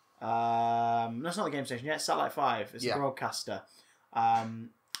 No, it's not the game station yet. It's Satellite 5. It's a broadcaster.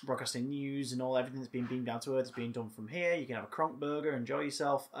 Broadcasting news and everything that's being beamed down to Earth is being done from here. You can have a Kronk burger, enjoy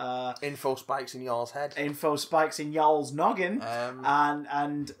yourself. Info spikes in y'all's head. Info spikes in y'all's noggin.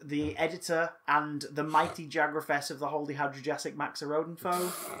 And the editor and the mighty Jagrafess of the Holy Hadrojasic Max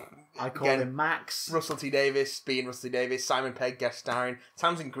Erodenfo. I call him Max. Russell T Davies being Russell T Davies. Simon Pegg guest starring.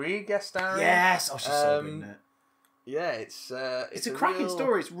 Tamsin Greig guest starring. Yes. Oh, she's so good, isn't it? Yeah, it's a cracking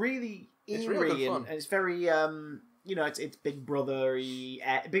story. It's really eerie, really good fun. And it's very it's Big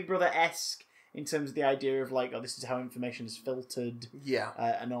Brother-esque in terms of the idea of like, this is how information is filtered,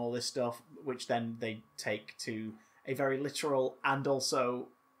 and all this stuff, which then they take to a very literal and also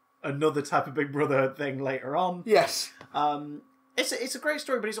another type of Big Brother thing later on. Yes, it's a great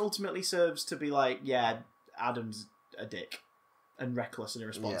story, but it ultimately serves to be like, Adam's a dick and reckless and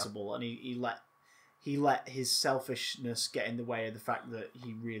irresponsible, and he let his selfishness get in the way of the fact that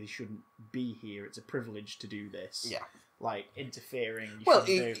he really shouldn't be here. It's a privilege to do this. Yeah. Like, interfering. Well,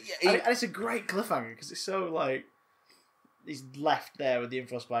 and it's a great cliffhanger because it's so, like, he's left there with the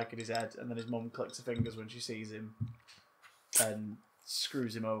info spike in his head, and then his mum clicks her fingers when she sees him and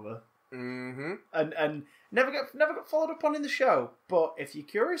screws him over. Mm-hmm. And never got followed up on in the show. But if you're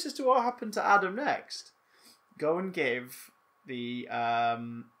curious as to what happened to Adam next, go and give the I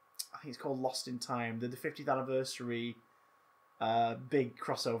think it's called Lost in Time, the 50th anniversary big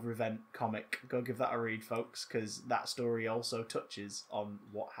crossover event comic. Go give that a read, folks, because that story also touches on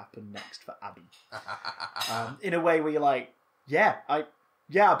what happened next for Abby. In a way where you're like, I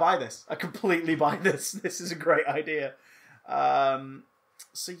buy this. I completely buy this. This is a great idea.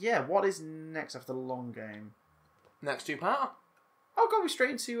 So yeah, what is next after the long game? Next two-part? Oh, go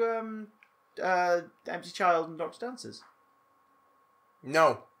straight into Empty Child and Doctor Dancers.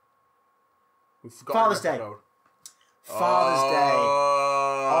 No. We forgot Father's Day. Father's Day.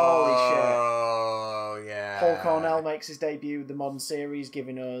 Holy shit. Oh, yeah. Paul Cornell makes his debut with the modern series,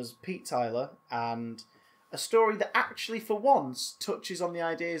 giving us Pete Tyler and a story that actually, for once, touches on the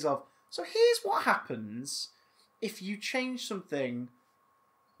ideas of, so here's what happens if you change something,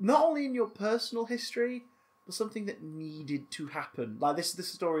 not only in your personal history, but something that needed to happen. Like, this is the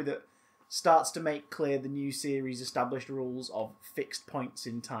story that starts to make clear the new series' established rules of fixed points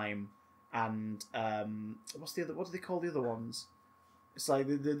in time. And what do they call the other ones? It's like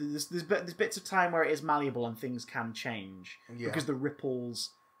there's bits of time where it is malleable and things can change because the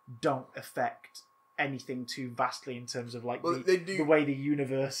ripples don't affect anything too vastly in terms of like the way the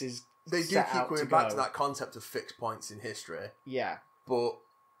universe is. They do keep going back to that concept of fixed points in history. Yeah, but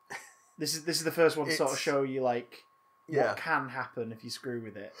this is the first one to sort of show you like what can happen if you screw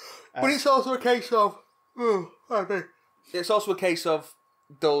with it. But it's also a case of it's also a case of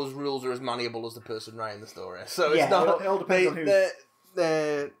those rules are as malleable as the person writing the story. So it's not. It all depends on who.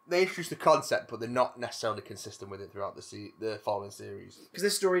 They introduce the concept, but they're not necessarily consistent with it throughout the following series. Because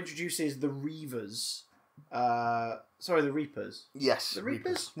this story introduces the Reavers. The Reapers. Yes, the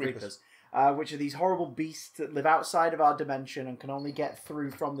Reapers. Which are these horrible beasts that live outside of our dimension and can only get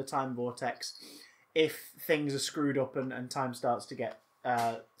through from the time vortex if things are screwed up and time starts to get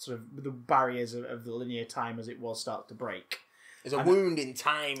sort of the barriers of the linear time as it was start to break. There's a wound in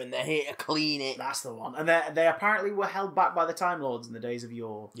time, and they're here to clean it. That's the one. And they apparently were held back by the Time Lords in the days of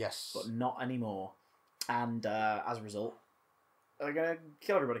yore. Yes. But not anymore. And as a result, they're going to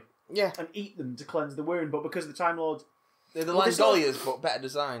kill everybody. Yeah. And eat them to cleanse the wound. But because the Time Lords... They're the Langoliers, but better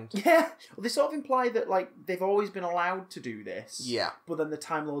designed. Yeah. Well, they sort of imply that like they've always been allowed to do this. Yeah. But then the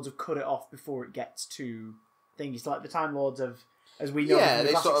Time Lords have cut it off before it gets to things. Like the Time Lords have, as we know from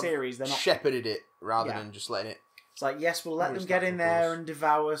the classic series, they're not... shepherded it rather than just letting it... It's like, yes, we'll let them get in there and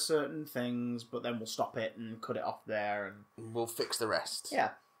devour certain things, but then we'll stop it and cut it off there. And we'll fix the rest.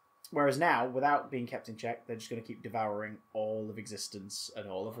 Yeah. Whereas now, without being kept in check, they're just going to keep devouring all of existence and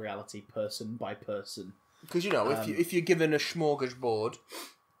all of reality, person by person. Because, you know, if you're given a smorgasbord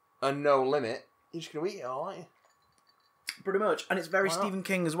and no limit, you're just going to eat it all, aren't you? Pretty much. And it's very Stephen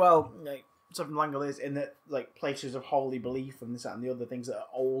King as well, like, sort of Langoliers, in that, like, places of holy belief and this, that, and the other things that are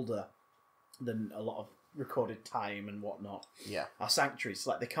older than a lot of recorded time and whatnot are sanctuaries.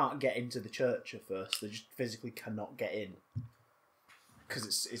 Like, they can't get into the church at first. They just physically cannot get in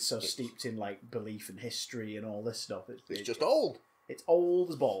because it's so steeped in like belief and history and all this stuff. It's just old. It's old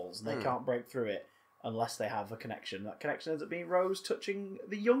as balls, and they can't break through it unless they have a connection. That connection ends up being Rose touching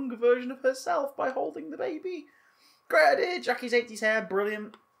the younger version of herself by holding the baby. Great idea. Jackie's 80s hair,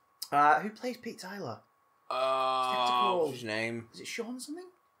 brilliant. Who plays Pete Tyler? What's his name? Is it Sean something?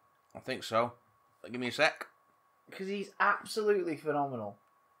 I think so. Give me a sec. Because he's absolutely phenomenal.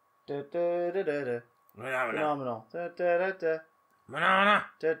 Phenomenal. Banana.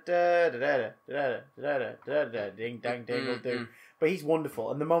 Ding dang dingle doo. But he's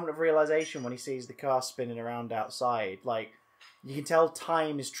wonderful. And the moment of realization when he sees the car spinning around outside, like, you can tell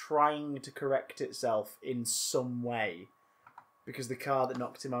time is trying to correct itself in some way. Because the car that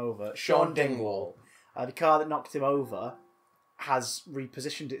knocked him over, Sean Dingwall, the car that knocked him over has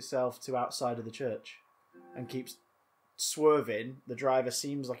repositioned itself to outside of the church and keeps swerving. The driver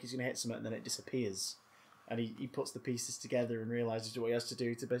seems like he's going to hit something and then it disappears. And he puts the pieces together and realises what he has to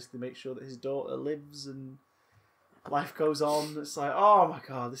do to basically make sure that his daughter lives and life goes on. It's like, oh my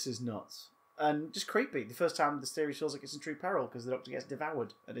god, this is nuts. And just creepy. The first time the series feels like it's in true peril because the Doctor gets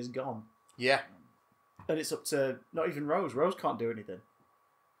devoured and is gone. Yeah. And it's up to not even Rose. Rose can't do anything.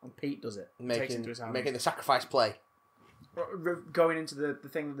 And Pete does it. Takes it into his hands. Making the sacrifice play. Going into the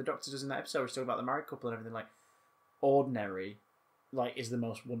thing that the Doctor does in that episode, we're talking about the married couple and everything, like, ordinary, like, is the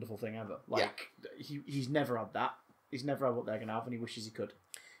most wonderful thing ever. Like, he's never had that. He's never had what they're gonna have, and he wishes he could.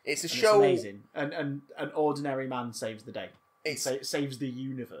 It's a and show. It's amazing, and an ordinary man saves the day. It saves the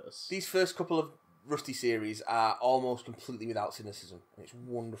universe. These first couple of Rusty series are almost completely without cynicism. It's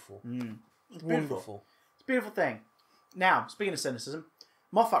wonderful. It's wonderful. It's a beautiful thing. Now, speaking of cynicism,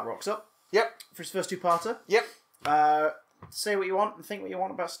 Moffat rocks up. Yep. For his first two-parter. Yep. Say what you want and think what you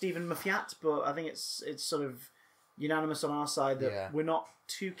want about Stephen Moffat, but I think it's sort of unanimous on our side that we're not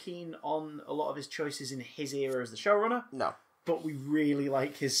too keen on a lot of his choices in his era as the showrunner. No. But we really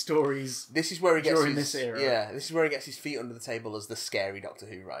like his stories. This is where he gets during this era. Yeah, this is where he gets his feet under the table as the scary Doctor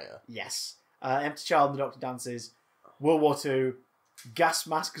Who writer. Yes. Empty Child and the Doctor Dances, World War II, gas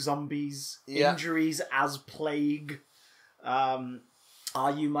mask zombies, injuries as plague, Are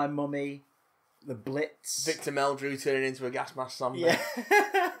You My Mummy, The Blitz, Victor Meldrew turning into a gas mask zombie. Yeah.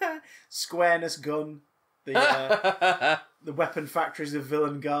 Squareness Gun, the weapon factories of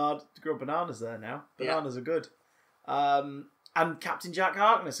Villain Guard. To grow bananas there now. Bananas are good. And Captain Jack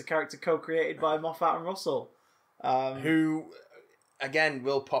Harkness, a character co-created by Moffat and Russell. Who, again,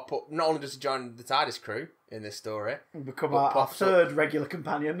 will pop up. Not only does he join the TARDIS crew in this story, become our third regular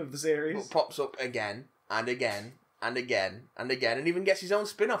companion of the series. But pops up again and again and again and again, and even gets his own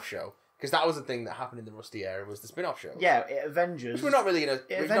spin-off show. Because that was the thing that happened in the Rusty era, was the spin-off show. Yeah, Avengers. Which we're not really going to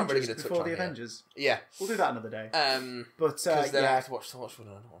touch on before the Avengers. Yeah. We'll do that another day. Because then I have to watch what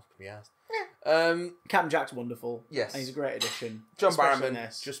could be asked. Captain Jack's wonderful. Yes. And he's a great addition. John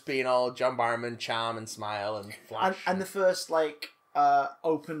Barrowman, just being all John Barrowman, charm and smile and flash. And the first,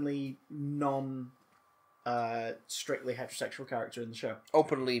 openly strictly heterosexual character in the show.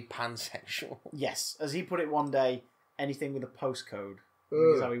 Openly pansexual. Yes. As he put it one day, anything with a postcode.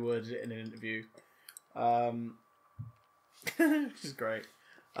 Is how he worded it in an interview. Which is great.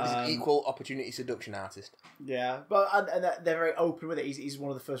 He's an equal opportunity seduction artist. Yeah, but and they're very open with it. He's one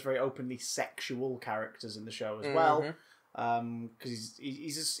of the first very openly sexual characters in the show as well. Because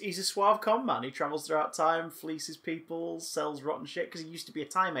he's a suave con man. He travels throughout time, fleeces people, sells rotten shit. Because he used to be a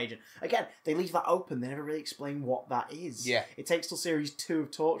time agent. Again, they leave that open. They never really explain what that is. Yeah, it takes till series 2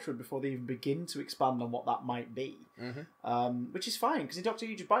 of Torchwood before they even begin to expand on what that might be. Which is fine because in Doctor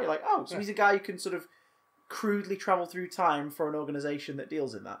Who, you just buy, you're like, oh, so he's a guy who can sort of crudely travel through time for an organisation that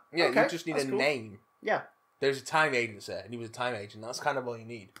deals in that. Yeah, okay, you just need a name. Yeah. There's a time agent there, and he was a time agent. That's kind of all you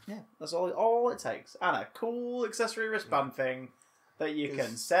need. Yeah, that's all it takes. And a cool accessory wristband thing that you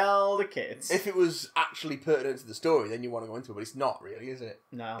can sell to kids. If it was actually pertinent to the story, then you want to go into it, but it's not really, is it?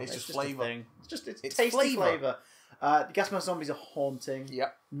 No, it's just flavour. It's tasty flavour. Flavour. The Gas Mask Zombies are haunting.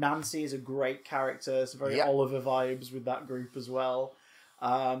 Yep. Nancy is a great character. It's very Oliver vibes with that group as well.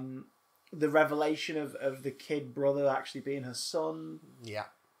 The revelation of the kid brother actually being her son. Yeah.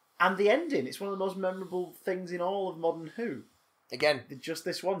 And the ending. It's one of the most memorable things in all of modern Who. Again, just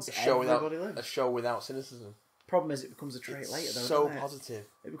this once. A show without cynicism. Problem is, it becomes a trait later, though. So positive.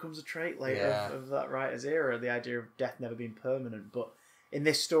 It becomes a trait later of that writer's era. The idea of death never being permanent. But in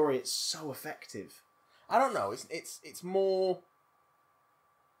this story, it's so effective. I don't know. It's more.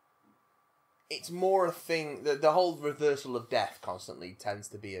 It's more a thing. The whole reversal of death constantly tends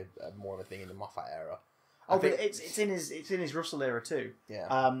to be a more of a thing in the Moffat era. But it's in his Russell era too. Yeah.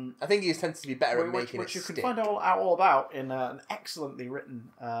 I think he tends to be better at making which it you can stick. find out all about in an excellently written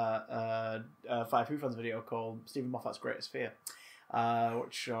Five Who Fans video called Stephen Moffat's Greatest Fear,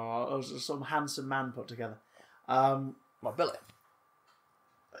 which some handsome man put together. What, Billy?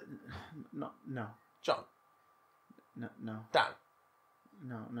 No. John? No. Dan?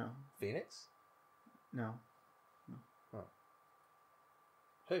 No. Phoenix? No. Oh.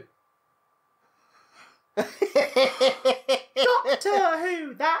 Who? Doctor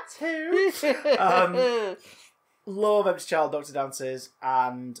Who, that's who. Love Empty Child, Doctor Dances,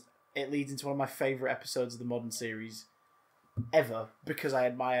 and it leads into one of my favourite episodes of the modern series ever because I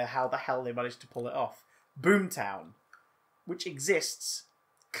admire how the hell they managed to pull it off. Boomtown, which exists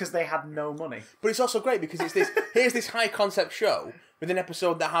because they had no money. But it's also great because it's this. Here's this high concept show with an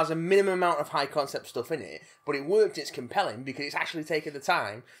episode that has a minimum amount of high concept stuff in it, but it worked. It's compelling because it's actually taken the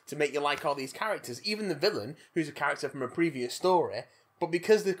time to make you like all these characters, even the villain, who's a character from a previous story. But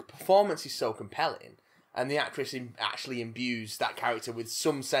because the performance is so compelling, and the actress actually imbues that character with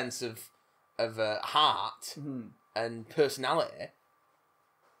some sense of heart and personality,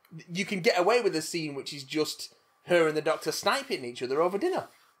 you can get away with a scene which is just her and the Doctor sniping each other over dinner.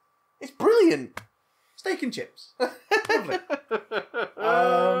 It's brilliant. Steak and chips. Lovely.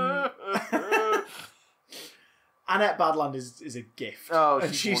 Annette Badland is a gift. Oh,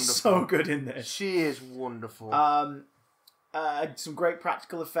 and she's wonderful. So good in this. She is wonderful. Some great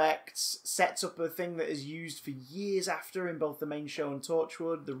practical effects. Sets up a thing that is used for years after in both the main show and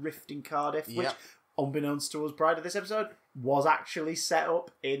Torchwood, the Rift in Cardiff, which, unbeknownst to us prior to this episode, was actually set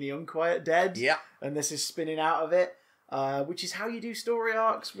up in The Unquiet Dead. Yeah. And this is spinning out of it. Which is how you do story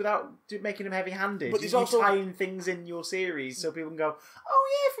arcs without making them heavy-handed. But there's also tying things in your series so people can go, oh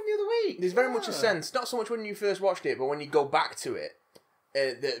yeah, from the other week. There's very much a sense, not so much when you first watched it, but when you go back to it,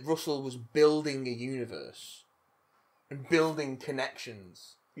 that Russell was building a universe and building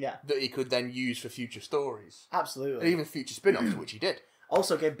connections that he could then use for future stories. Absolutely. And even future spin-offs, which he did.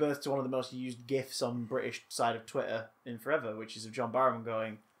 Also gave birth to one of the most used GIFs on British side of Twitter in forever, which is of John Barrowman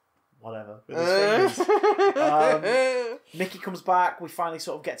going, whatever, with his fingers. Mickey comes back. We finally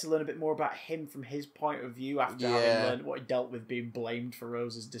sort of get to learn a bit more about him from his point of view after having learned what he dealt with being blamed for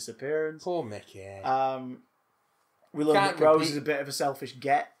Rose's disappearance. Poor Mickey. We learn that Rose is a bit of a selfish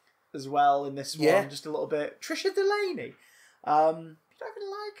get as well in this one, just a little bit. Trisha Delaney. You don't even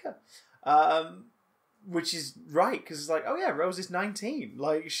like her. Which is right, because it's like, oh yeah, Rose is 19.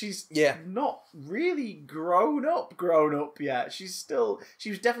 Like, she's not really grown up yet. She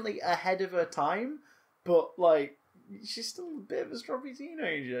was definitely ahead of her time, but like, she's still a bit of a strawberry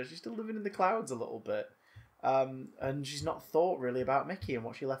teenager. She's still living in the clouds a little bit. And she's not thought really about Mickey and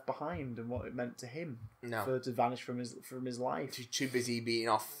what she left behind and what it meant to him for her to vanish from his life. She's too busy being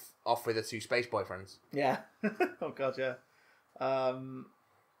off with her 2 space boyfriends. Yeah. Oh god, yeah.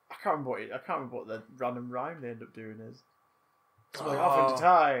 I can't remember what the random rhyme they end up doing is. It's like off into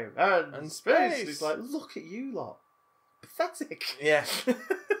time and space. It's like, look at you lot, pathetic. Yeah.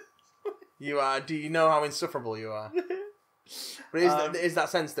 You are. Do you know how insufferable you are? But it is that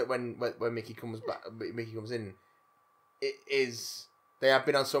sense that when Mickey comes in, it is they have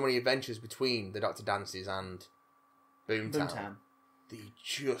been on so many adventures between the Dr. Dances and Boomtown.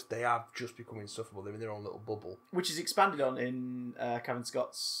 They have just become insufferable. They're in their own little bubble, which is expanded on in Kevin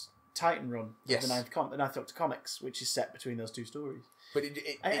Scott's Titan run, the Ninth Doctor comics, which is set between those 2 stories. But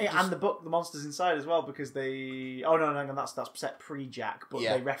and the book, The Monsters Inside, as well, because they that's set pre-Jack, but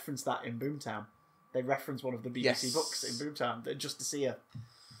they reference that in Boomtown. They reference one of the BBC books in Boomtown just to see her,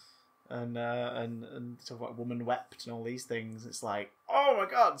 and talk about Woman Wept and all these things. It's like, oh my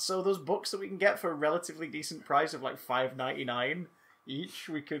god! So those books that we can get for a relatively decent price of like $5.99 each,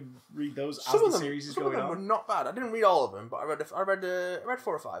 we could read those as the series is going on. Some of them were not bad. I didn't read all of them, but I read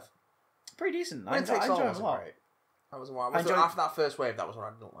 4 or 5. Pretty decent. I enjoyed them a lot. Great. That was one. After that first wave, that was one I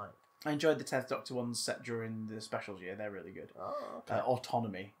didn't like. I enjoyed the 10th Doctor ones set during the specials year. They're really good. Oh, okay.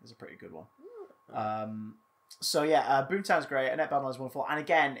 Autonomy is a pretty good one. So yeah, Boomtown's great. Annette Banlow's wonderful. And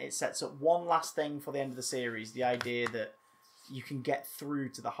again, it sets up one last thing for the end of the series. The idea that you can get through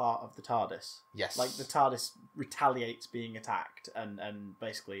to the heart of the TARDIS. Yes. Like, the TARDIS retaliates being attacked and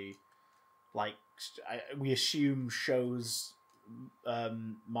basically, like, we assume shows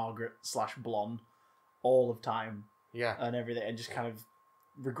Margaret / Blonde all of time. Yeah. And everything, and just kind of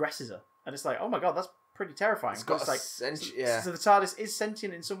regresses her. And it's like, oh my god, that's pretty terrifying. It's got so the TARDIS is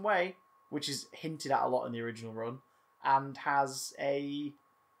sentient in some way, which is hinted at a lot in the original run, and has a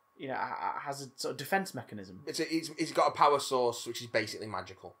sort of defense mechanism. It's got a power source which is basically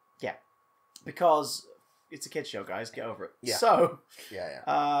magical. Yeah, because it's a kids show, guys. Get over it. Yeah. So yeah.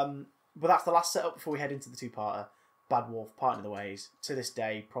 But that's the last setup before we head into the 2-parter. Bad Wolf, Parting of the Ways. To this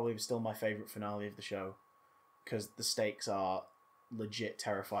day, probably still my favourite finale of the show, because the stakes are legit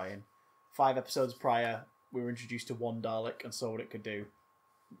terrifying. 5 episodes prior, we were introduced to one Dalek and saw what it could do.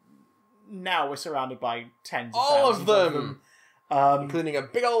 Now we're surrounded by tens of thousands of them. Including a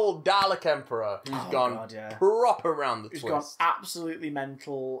big old Dalek Emperor who's gone proper round the twist. Who's gone absolutely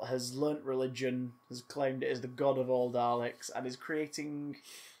mental, has learnt religion, has claimed it as the god of all Daleks, and is creating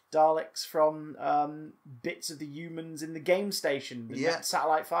Daleks from bits of the humans in the game station,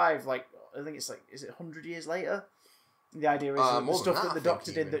 Satellite 5. Like, I think it's like, is it 100 years later? The idea is that the stuff that the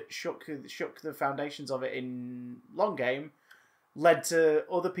Doctor did that shook the foundations of it in Long Game led to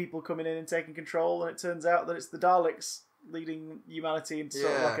other people coming in and taking control, and it turns out that it's the Daleks leading humanity into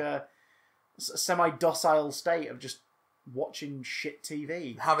sort of like a semi-docile state of just watching shit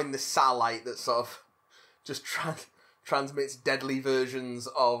TV. Having the satellite that sort of just transmits deadly versions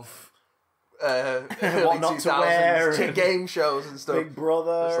of early what not to wear, game shows and stuff. Big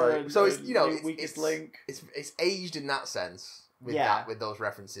Brother. It's Weakest Link. It's aged in that sense with those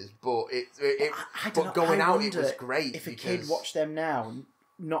references, but it was great. If a kid watched them now,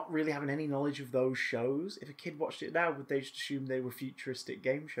 not really having any knowledge of those shows, if a kid watched it now, would they just assume they were futuristic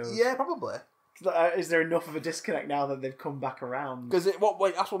game shows? Yeah, probably. Is there enough of a disconnect now that they've come back around? Because that's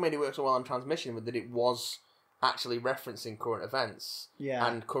what made it work so well on transmission, was that it was actually referencing current events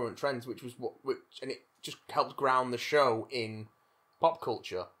and current trends, which just helped ground the show in pop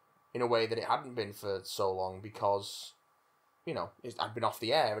culture in a way that it hadn't been for so long because, you know, it had been off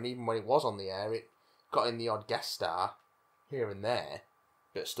the air, and even when it was on the air, it got in the odd guest star here and there,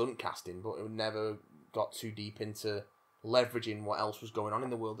 bit of stunt casting, but it never got too deep into leveraging what else was going on in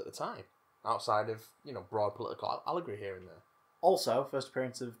the world at the time, outside of, you know, broad political allegory here and there. Also, first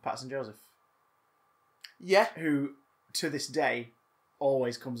appearance of Patterson Joseph. Yeah. Who, to this day,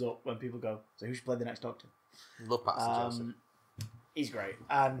 always comes up when people go, so who should play the next Doctor? Love Patterson Joseph. He's great.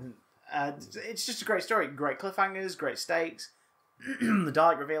 And it's just a great story. Great cliffhangers, great stakes. The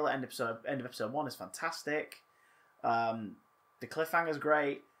Dalek reveal at end of episode 1 is fantastic. The cliffhanger's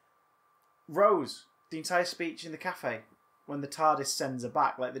great. Rose, the entire speech in the cafe, when the TARDIS sends her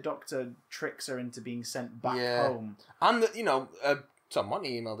back, like the Doctor tricks her into being sent back home. And, you know, someone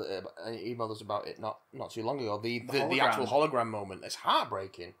emailed us about it not too long ago. The actual hologram moment. It's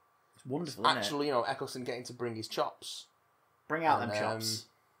heartbreaking. It's wonderful, isn't actually, you know, Eccleston getting to bring his chops. Bring out them chops.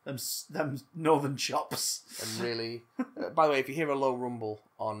 Them northern chops. And really... by the way, if you hear a low rumble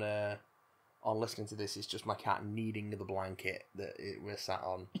on listening to this, it's just my cat kneading the blanket that we're sat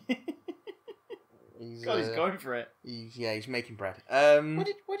on. He's going for it. He's making bread. What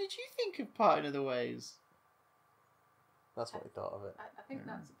did you think of Parting of the Ways? That's what we thought of it. I think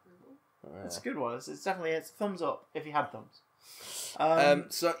that's approval. It's a good one. It's definitely a thumbs up if you had thumbs.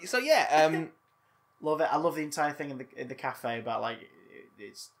 So yeah. Love it. I love the entire thing in the cafe about like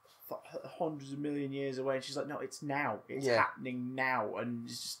it's hundreds of million years away, and she's like, no, it's now. It's happening now, and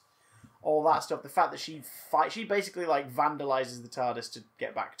it's just all that stuff. The fact that she basically like vandalizes the TARDIS to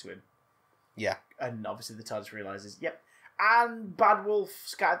get back to him. Yeah. And obviously the TARDIS realises, yep. And Bad Wolf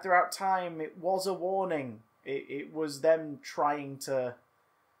scattered throughout time. It was a warning. It was them trying to...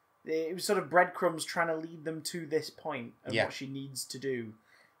 It was sort of breadcrumbs trying to lead them to this point and what she needs to do.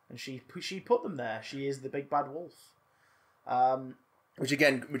 And she put them there. She is the big bad wolf.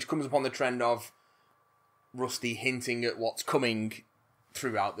 Which comes upon the trend of Rusty hinting at what's coming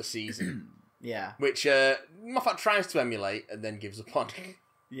throughout the season. Yeah. Which Moffat tries to emulate and then gives up on.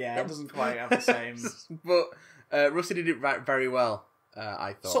 Yeah, it doesn't quite have the same. But Rusty did it very well,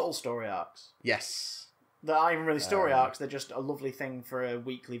 I thought. Subtle story arcs. Yes. They're not even really story arcs, they're just a lovely thing for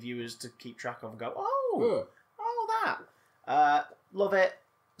weekly viewers to keep track of and go, oh, that. Love it.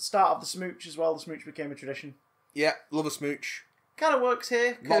 Start of the smooch as well. The smooch became a tradition. Yeah, love a smooch. Kind of works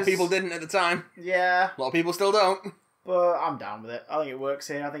here. A lot of people didn't at the time. Yeah. A lot of people still don't. But I'm down with it. I think it works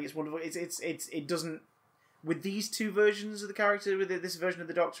here. I think it's wonderful. It doesn't... With these two versions of the character, with this version of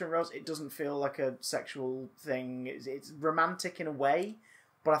the Doctor and Rose, it doesn't feel like a sexual thing. It's romantic in a way,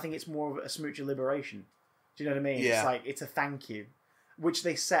 but I think it's more of a smooch of liberation. Do you know what I mean? Yeah. It's like, it's a thank you, which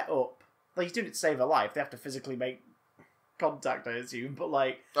they set up. Like, he's doing it to save her life. They have to physically make contact, I assume, but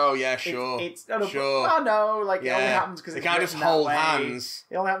like... Oh, yeah, sure. It only Yeah. happens because they it's can't written just hold that way. hands.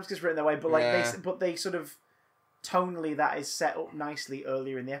 It only happens because it's written that way, but like they sort of... Tonally, that is set up nicely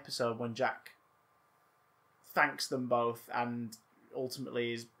earlier in the episode when Jack thanks them both and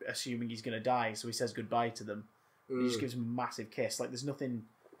ultimately is assuming he's going to die, so he says goodbye to them. He just gives him a massive kiss. Like, there's nothing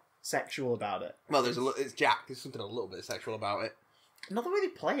sexual about it. Well, it's Jack. There's something a little bit sexual about it. Not the way they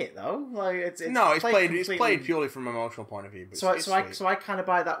play it, though. Like, it's played purely from an emotional point of view. But so I kind of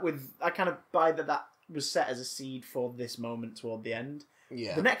buy that that was set as a seed for this moment toward the end.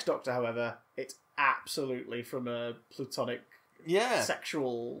 Yeah. The next Doctor, however, it's absolutely from a platonic,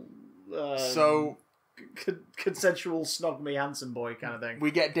 sexual, consensual snog me handsome boy kind of thing. We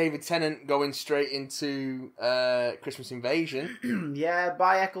get David Tennant going straight into Christmas Invasion. Yeah,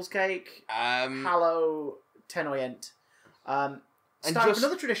 bye Eccles Cake. Hello Tenoyent. Start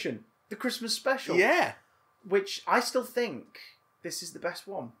another tradition, the Christmas special. Yeah. Which I still think this is the best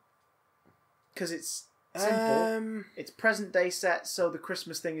one. Because it's simple. It's present day set, so the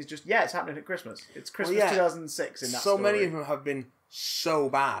Christmas thing is just, it's happening at Christmas. It's Christmas 2006 in that So story. many of them have been so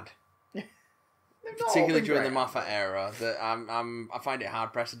bad. Particularly during the Moffat era, that I find it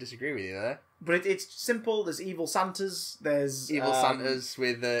hard pressed to disagree with you there. But it's simple. There's evil Santas. There's evil Santas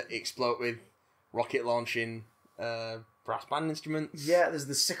with explode with rocket launching brass band instruments. Yeah, there's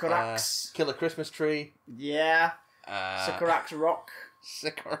the Sycorax. Killer Christmas Tree. Yeah. Sycorax Rock.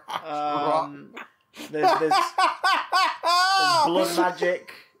 Sycorax Rock. There's blood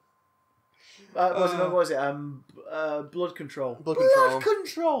magic. What was it? Blood control. Blood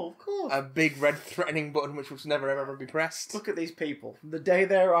control, of course. A big red threatening button which was never ever be pressed. Look at these people. From the day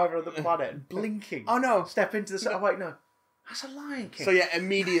they arrive on the planet and blinking. Oh no. Step into the sun. Oh wait, no. That's a Lion King. So yeah,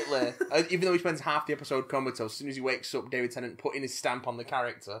 immediately, even though he spends half the episode comatose, as soon as he wakes up, David Tennant putting his stamp on the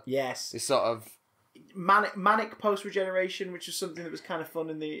character. Yes. This sort of manic post regeneration, which is something that was kind of fun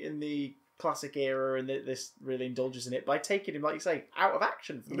in the classic era and this really indulges in it by taking him, like you say, out of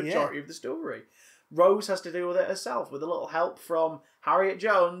action for the majority of the story. Rose has to deal with it herself with a little help from Harriet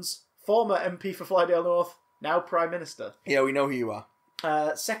Jones, former MP for Flydale North, now Prime Minister. Yeah, we know who you are.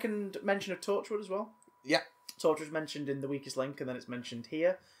 Second mention of Torchwood as well. Yeah. Torchwood's mentioned in The Weakest Link, and then it's mentioned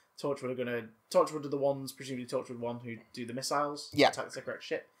here. Torchwood are the ones, presumably Torchwood 1, who do the missiles. Yeah. Attack the Sycorax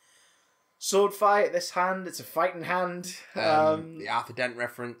ship. Sword fight, this hand, it's a fighting hand. The Arthur Dent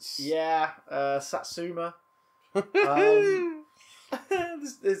reference. Yeah, Satsuma.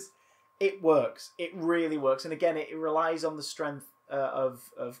 It works. It really works. And again, it relies on the strength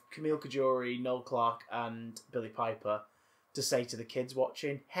of Camille Kajori, Noel Clarke, and Billy Piper to say to the kids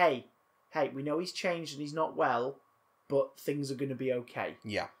watching, hey, we know he's changed and he's not well, but things are going to be okay.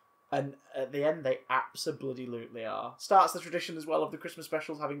 Yeah. And at the end, they absolutely are. Starts the tradition as well of the Christmas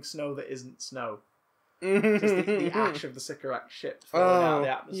specials having snow that isn't snow. Just the ash of the Sycorax ship falling out of the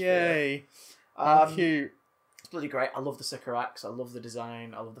atmosphere. Yay. Cute. It's bloody great. I love the Sycorax. I love the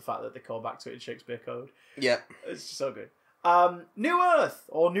design. I love the fact that they call back to it in Shakespeare Code. Yep. It's just so good. New Earth!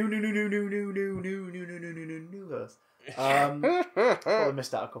 Or New Earth. Probably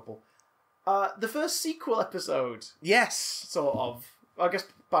missed out a couple. The first sequel episode. Yes. Sort of. I guess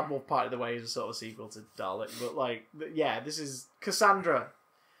Bad Wolf Part of the Way is a sort of sequel to Dalek, but yeah, this is Cassandra,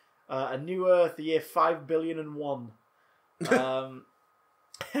 A New Earth, the year 5,000,000,001.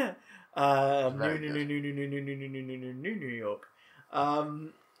 New York,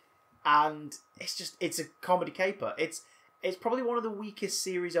 and it's a comedy caper. It's probably one of the weakest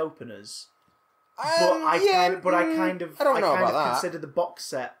series openers, but I kind of consider the box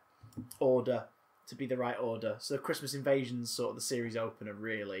set order to be the right order. So Christmas Invasion's sort of the series opener,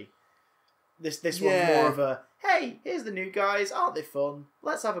 really. This one's more of a, hey, here's the new guys, aren't they fun?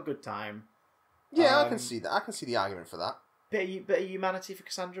 Let's have a good time. Yeah, I can see that. I can see the argument for that. Bit of humanity for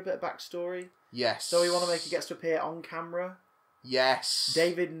Cassandra, bit of backstory. Yes. So we want to make it gets to appear on camera. Yes.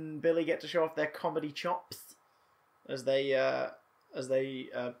 David and Billy get to show off their comedy chops as they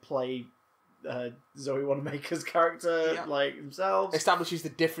play Zoe Wanamaker's character like themselves. Establishes the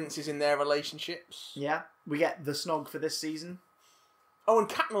differences in their relationships. Yeah. We get the snog for this season. Oh, and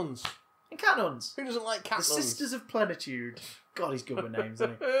Cat Nuns. And Cat Nuns. Who doesn't like Cat Nuns? The Sisters of Plenitude. God, he's good with names,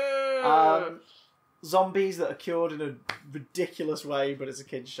 isn't he? Zombies that are cured in a ridiculous way, but it's a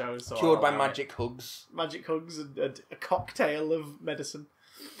kid's show. So cured by magic hugs. Magic hugs and a cocktail of medicine.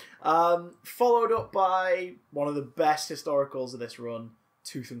 Followed up by one of the best historicals of this run,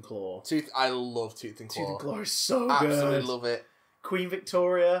 Tooth and Claw. I love Tooth and Claw. Tooth and Claw is so good. Absolutely love it. Queen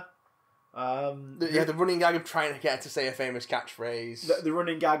Victoria. The running gag of trying to get her to say a famous catchphrase. The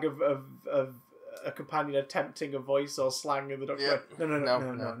running gag of a companion attempting a voice or slang, and the doctor went,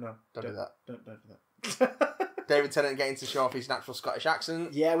 no. Don't do that. Don't do that. David Tennant getting to show off his natural Scottish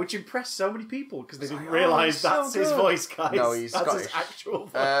accent. Yeah, which impressed so many people because they didn't realise that's his voice, guys. No, he's that's Scottish. His actual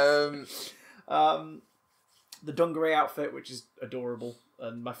voice. The dungaree outfit, which is adorable,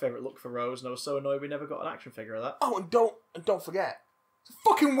 and my favourite look for Rose, and I was so annoyed we never got an action figure of that. Oh, and don't forget, there's a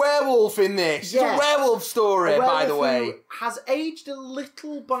fucking werewolf in this. Yeah. It's a werewolf story, by the way. Who has aged a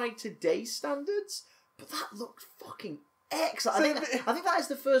little by today's standards, but that looked fucking excellent. I think that is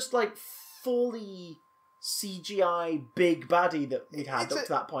the first fully CGI big baddie that we'd had up to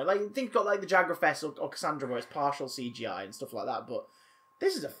that point. Think got the Jagrafest or Cassandra where it's partial CGI and stuff like that, but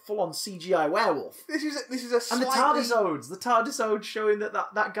this is a full-on CGI werewolf. This is a slightly... And the TARDIS-odes showing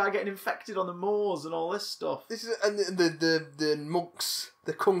that guy getting infected on the moors and all this stuff. This is the monks,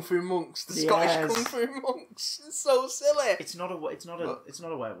 the kung fu monks, the Scottish kung fu monks. It's so silly. It's not a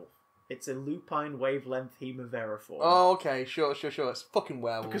werewolf. It's a lupine wavelength hemiveriform. Oh, okay, sure. It's fucking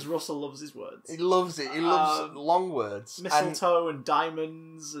werewolf. Because Russell loves his words. He loves it. He loves long words. Mistletoe and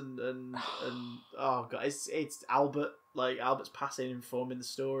diamonds and oh god, it's Albert. Albert's passing and informing the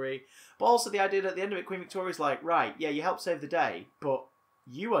story. But also the idea that at the end of it, Queen Victoria's like, right, yeah, you helped save the day, but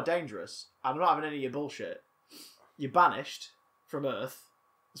you are dangerous. I'm not having any of your bullshit. You're banished from Earth,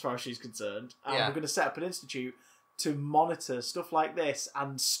 as far as she's concerned. And we're going to set up an institute to monitor stuff like this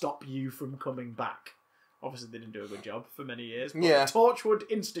and stop you from coming back. Obviously, they didn't do a good job for many years. But the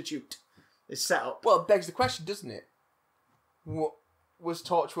Torchwood Institute is set up. Well, it begs the question, doesn't it? What was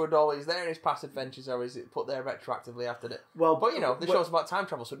Torchwood always there in his past adventures, or is it put there retroactively after that? Well, but the show's about time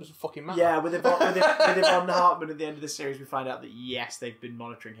travel, so it doesn't fucking matter. Yeah, with Yvonne Hartman at the end of this series, we find out that yes, they've been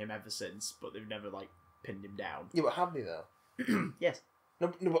monitoring him ever since, but they've never pinned him down. Yeah, but have they though? Yes. No,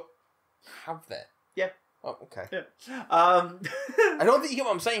 but have they? Yeah. Oh, okay. Yeah. I don't think you get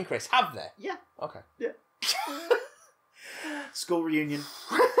what I'm saying, Chris. Have they? Yeah. Okay. Yeah. School reunion.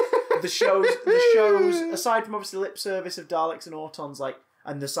 The shows, aside from obviously lip service of Daleks and Autons,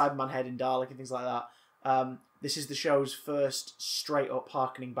 and the Cyberman head in Dalek and things like that. This is the show's first straight up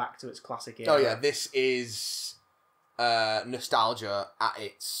harkening back to its classic era. Oh yeah, this is nostalgia at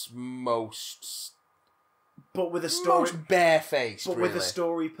its most, but with a story, most barefaced. but really. with a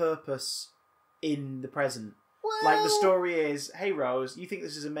story purpose in the present. Well, Like, the story is, hey Rose, you think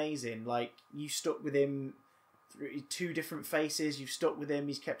this is amazing. Like, you stuck with him through 2 different faces. You've stuck with him.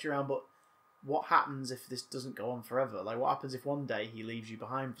 He's kept you around. But what happens if this doesn't go on forever? Like, what happens if one day he leaves you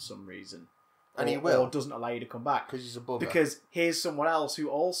behind for some reason? And he will. Or doesn't allow you to come back. Because he's a bugger. Because here's someone else who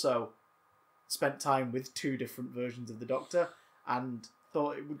also spent time with 2 different versions of the Doctor and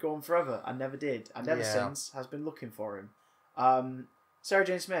thought it would go on forever and never did. And ever since has been looking for him. Sarah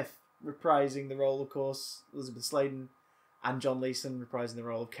Jane Smith reprising the role, of course, Elizabeth Sladen, and John Leeson reprising the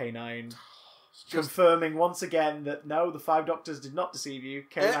role of K9, confirming once again that no, the 5 Doctors did not deceive you.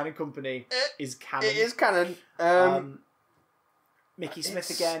 K9 and Company is canon. It is canon. Mickey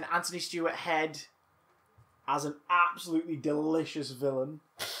Smith again, Anthony Stewart Head as an absolutely delicious villain.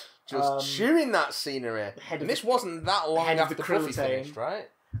 Just chewing that scenery. And this wasn't that long after Buffy finished, right?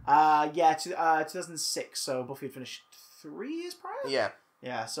 2006, so Buffy had finished 3 years prior? Yeah.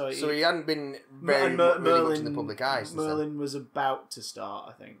 Yeah, so he hadn't been really much in the public eye. Merlin was about to start,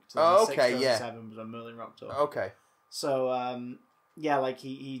 I think. Oh, okay, 2007 was when Merlin rocked up. Okay. So, yeah, like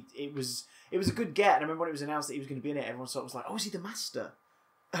it was a good get. And I remember when it was announced that he was going to be in it, everyone sort of was like, "Oh, is he the Master?"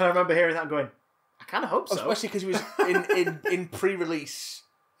 And I remember hearing that and going, "I kind of hope so." Especially because he was in pre-release,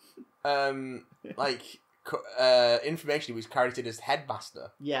 information. He was credited as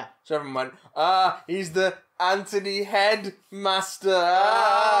Headmaster. Yeah. So everyone went, he's the Anthony Headmaster.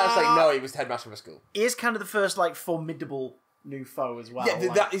 It's like, no, he was Headmaster of a school. He is kind of the first, like, formidable new foe as well.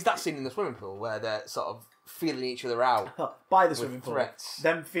 Yeah, that scene in the swimming pool where they're sort of feeling each other out. By the swimming pool. Threats.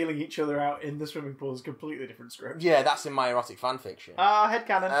 Them feeling each other out in the swimming pool is a completely different script. Yeah, that's in my erotic fanfiction.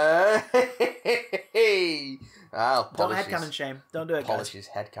 Headcanon. Don't headcanon shame. Don't do it, guys. Polish his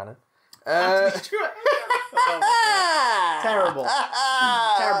headcanon. Terrible.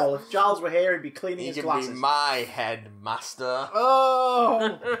 Terrible. If Giles were here, he'd be cleaning his glasses. He'd be my headmaster.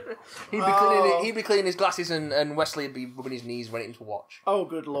 Oh! He'd be cleaning his glasses and Wesley would be rubbing his knees waiting to watch. Oh,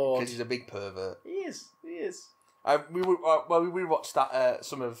 good lord. Because he's a big pervert. He is. We watched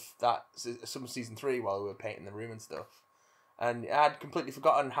some of season 3 while we were painting the room and stuff. And I'd completely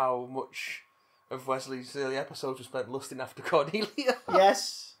forgotten how much of Wesley's early episodes were spent lusting after Cordelia.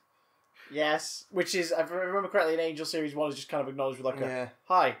 Yes, which is, if I remember correctly, in Angel Series 1 is just kind of acknowledged with like a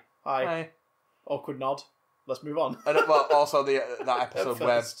hi, awkward nod, let's move on. And also that episode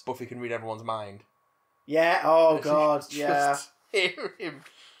where Buffy can read everyone's mind. Yeah, oh god, yeah. Hear him.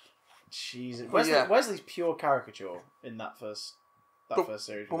 Jesus. Wesley's pure caricature in that first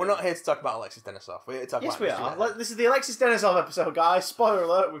series. But we're not here to talk about Alexis Denisoff. We're here to talk about... Yes, we are. This is the Alexis Denisoff episode, guys. Spoiler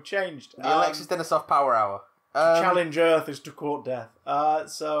alert, we've changed. The Alexis Denisoff Power Hour. To challenge Earth is to court death.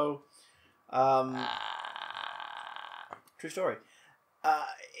 True story.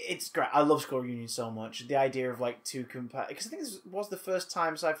 It's great. I love School Reunion so much. The idea of like 2 because I think this was the first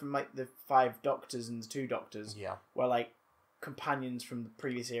time, aside from like the 5 Doctors and the 2 Doctors, where like companions from the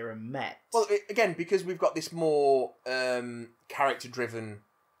previous era met. Well, again, because we've got this more character-driven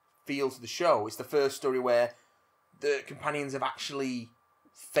feel to the show. It's the first story where the companions have actually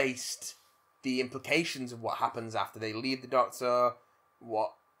faced the implications of what happens after they leave the Doctor,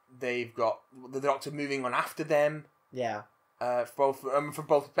 what they've got, the Doctor moving on after them. Yeah. From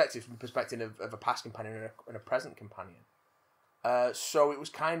both perspectives, from the perspective of a past companion and a present companion. So it was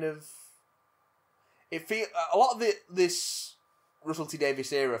kind of... a lot of this Russell T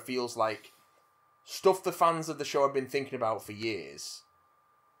Davies era feels like stuff the fans of the show have been thinking about for years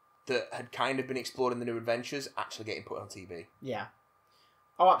that had kind of been explored in the New Adventures actually getting put on TV. Yeah.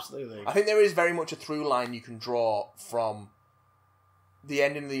 Oh, absolutely. I think there is very much a through line you can draw from the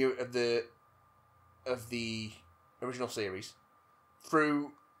ending of the original series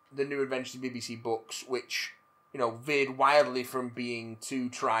through the New Adventures BBC books, which, you know, veered wildly from being too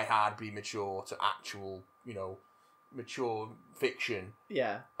try hard, be mature to actual, you know, mature fiction.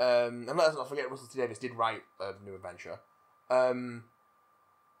 Yeah. And let's not forget Russell T Davies did write a New Adventure. And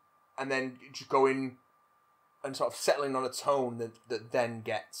then just going and sort of settling on a tone that then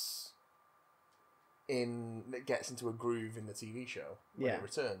gets into a groove in the TV show when it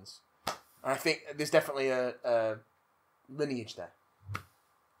returns. And I think there's definitely a lineage there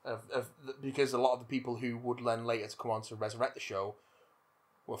because a lot of the people who would then later to come on to resurrect the show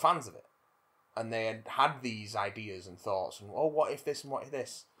were fans of it, and they had these ideas and thoughts and what if this and what if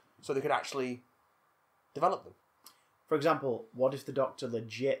this, so they could actually develop them. For example, what if the Doctor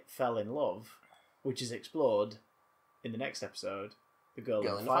legit fell in love, which is explored in the next episode, The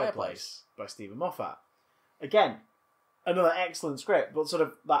Girl in the Fireplace by Stephen Moffat. Again, another excellent script, but sort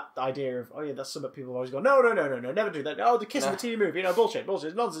of that idea of, oh yeah, that's something people always go, no, never do that. Oh, the kiss in the TV movie, bullshit,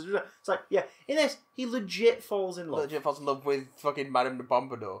 nonsense. It's like, yeah, in this, he legit falls in love. Legit falls in love with fucking Madame de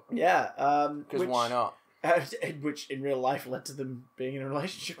Pompadour. Yeah. Because why not? Which in real life led to them being in a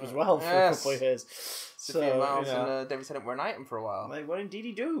relationship as well for a couple of years. Sophia Myles and David Tennant were an item for a while. Well,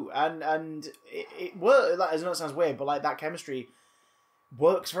 indeed do. And it works, like, as it sounds weird, but like that chemistry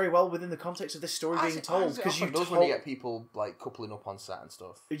works very well within the context of this story being told, because when you get people like coupling up on set and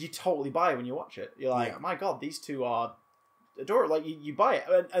stuff, you totally buy it when you watch it. You're like, my god, these two are adorable. Like you buy it,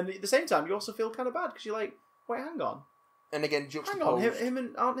 and at the same time, you also feel kind of bad because you're like, wait, hang on. And again, juxtaposed.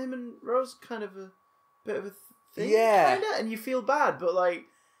 Aren't him and Rose kind of a bit of a thing? Yeah, kinda? And you feel bad, but like,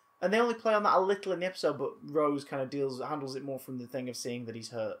 and they only play on that a little in the episode, but Rose kind of handles it more from the thing of seeing that he's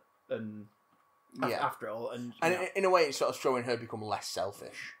hurt and. After all, and in a way, it's sort of showing her become less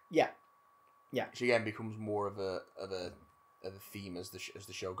selfish. Yeah. She again becomes more of a theme as the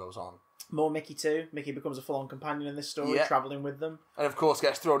show goes on. More Mickey too. Mickey becomes a full-on companion in this story, traveling with them, and of course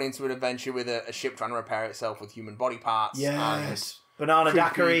gets thrown into an adventure with a ship trying to repair itself with human body parts. Yes. Banana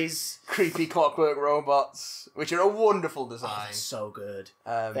daiquiris, creepy clockwork robots, which are a wonderful design. Oh, so good.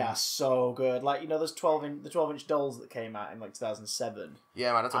 They are so good. Like, those 12-inch dolls that came out in like 2007.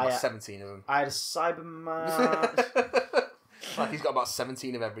 Yeah, man, that's about 17 of them. I had a Cyberman. Like he's got about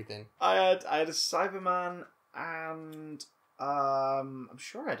 17 of everything. I had a Cyberman, and I'm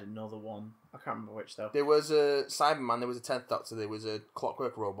sure I had another one. I can't remember which though. There was a Cyberman. There was a 10th Doctor. There was a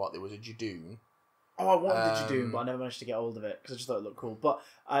clockwork robot. There was a Jadoon. Oh, I wanted the Jadoon, but I never managed to get hold of it because I just thought it looked cool. But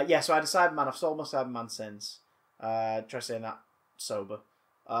so I had a Cyberman. I've sold my Cyberman since. Try saying that sober.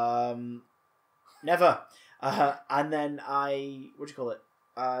 Never. And then what do you call it?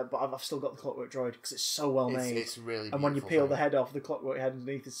 But I've still got the Clockwork Droid because it's so well made. It's really beautiful. And when you peel the head off, the clockwork head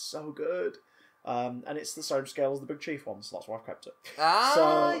underneath is so good. And it's the same scale as the Big Chief one, so that's why I've kept it.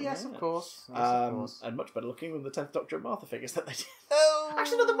 Yes, of course. And much better looking than the 10th Doctor and Martha figures that they did. Oh.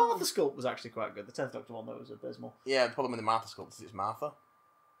 Actually, no, the Martha sculpt was actually quite good. The 10th Doctor one, though, was abysmal. Yeah, the problem with the Martha sculpt is it's Martha.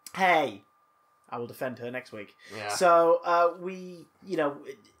 Hey! I will defend her next week. Yeah. So, we,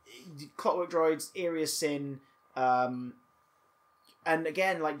 Clockwork Droids, Area Sin, and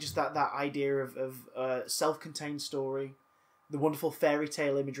again, like, just that idea of self-contained story. The wonderful fairy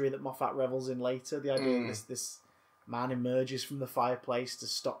tale imagery that Moffat revels in later. The idea that this man emerges from the fireplace to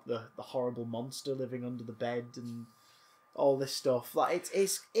stop the horrible monster living under the bed and all this stuff. Like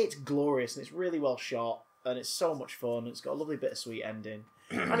it's glorious and it's really well shot and it's so much fun. It's got a lovely bittersweet ending.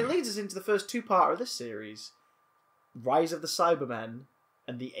 And it leads us into the first two-parter of this series. Rise of the Cybermen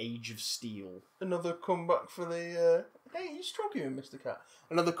and the Age of Steel. Another comeback for the... Hey, you're struggling, Mr. Cat.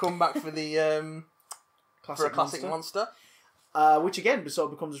 Another comeback for the... for a classic monster. Which again sort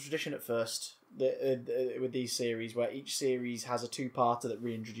of becomes a tradition at first with these series, where each series has a two-parter that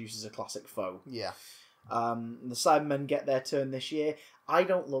reintroduces a classic foe. Yeah. The Cybermen get their turn this year. I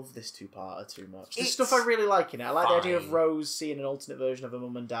don't love this two-parter too much. There's stuff I really like in it. I like the idea of Rose seeing an alternate version of her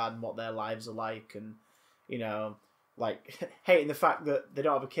mum and dad and what their lives are like, and like hating the fact that they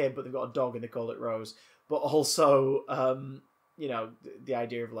don't have a kid but they've got a dog and they call it Rose. But also, the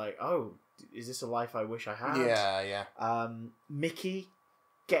idea of like, oh, is this a life I wish I had? Yeah. Mickey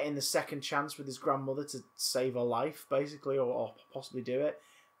getting the second chance with his grandmother to save her life, basically, or possibly do it.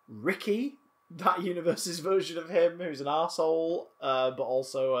 Ricky, that universe's version of him, who's an arsehole, but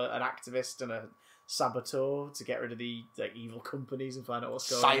also an activist and a saboteur to get rid of the evil companies and find out what's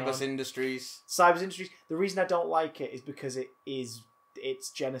going on. Cybers Industries. The reason I don't like it is because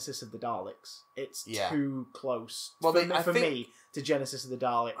it's Genesis of the Daleks. It's too close for me to Genesis of the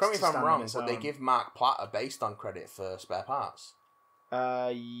Daleks. Correct me if I'm wrong, but they give Mark Platter based on credit for Spare Parts.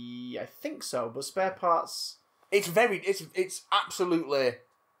 I think so, but Spare Parts... It's absolutely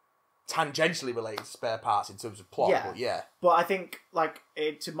tangentially related to Spare Parts in terms of plot, But I think,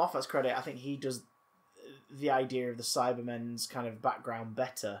 to Moffat's credit, I think he does the idea of the Cybermen's kind of background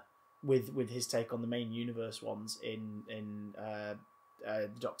better with his take on the main universe ones in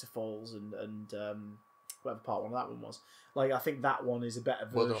Dr. Falls and whatever part one of that one was. Like, I think that one is a better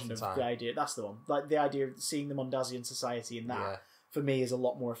version of the idea. That's the one. Like, the idea of seeing the Mondasian society in that, for me, is a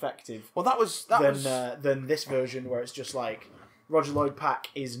lot more effective. Well, than this version where it's just like Roger Lloyd Pack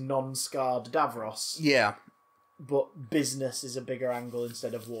is non-scarred Davros. Yeah. But business is a bigger angle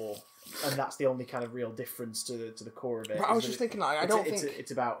instead of war. And that's the only kind of real difference to the core of it. But I was just thinking, I don't think...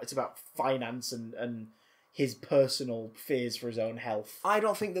 It's about finance and his personal fears for his own health. I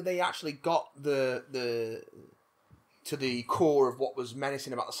don't think that they actually got to the core of what was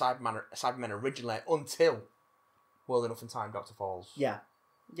menacing about the Cybermen originally until World Enough in Time, Dr. Falls. Yeah.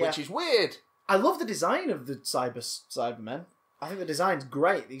 Which is weird. I love the design of the Cybermen. I think the design's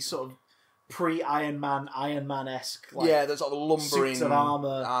great. These sort of pre-Iron Man-esque. Like, yeah, there's sort of lumbering suits of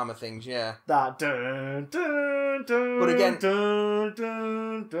armor things. Yeah. That dun dun dun. But again, dun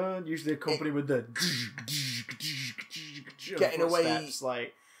dun dun. Usually accompanied with the getting away. Steps.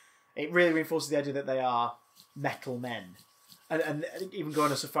 Like, it really reinforces the idea that they are metal men, and even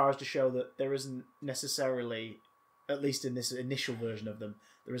going so far as to show that there isn't necessarily, at least in this initial version of them,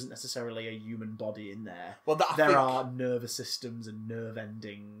 there isn't necessarily a human body in there. Well, there are nervous systems and nerve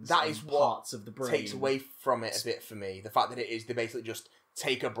endings. That is parts of the brain. Takes away from it a bit for me. The fact that they basically just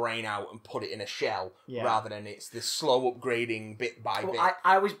take a brain out and put it in a shell, rather than it's this slow upgrading bit by bit.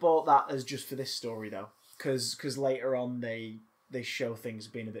 I always bought that as just for this story though, because later on they show things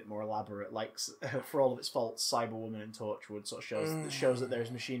being a bit more elaborate. Like, for all of its faults, Cyberwoman and Torchwood sort of shows that there is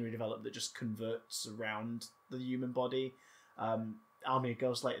machinery developed that just converts around the human body. Army of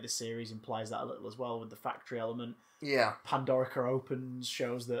Ghosts later this series implies that a little as well with the factory element. Yeah. Pandorica opens,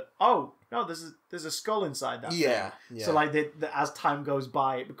 shows that, oh no, there's a skull inside that thing. Yeah. So like as time goes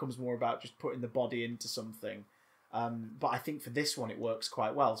by, it becomes more about just putting the body into something. But I think for this one it works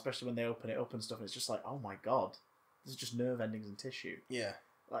quite well, especially when they open it up and stuff. And it's just like, oh my god, there's just nerve endings and tissue. Yeah.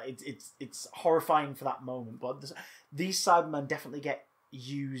 Like it's horrifying for that moment. But these Cybermen definitely get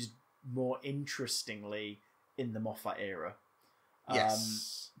used more interestingly in the Moffat era.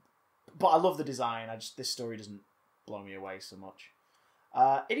 Yes. But I love the design. This story doesn't blow me away so much.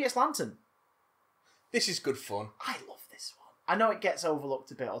 Idiot's Lantern. This is good fun. I love this one. I know it gets overlooked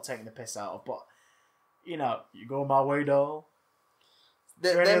a bit or taken the piss out of, but you go my way, doll.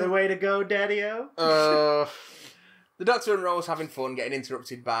 Is there any other way to go, Daddy-o? The Doctor and Rose having fun, getting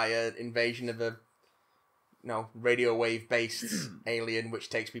interrupted by an invasion of a radio wave based alien which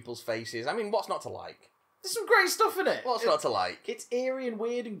takes people's faces. I mean, what's not to like? There's some great stuff in it. What's not to like? It's eerie and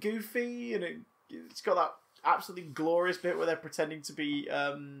weird and goofy, and it's got that absolutely glorious bit where they're pretending to be,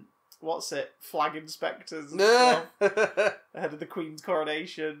 flag inspectors and stuff, ahead of the Queen's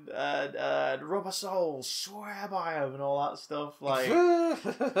coronation, and rubber souls, swear by him, and all that stuff. Like,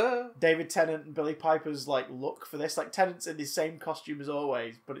 David Tennant and Billy Piper's, look for this. Like, Tennant's in the same costume as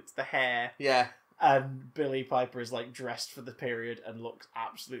always, but it's the hair. Yeah. And Billy Piper is dressed for the period and looks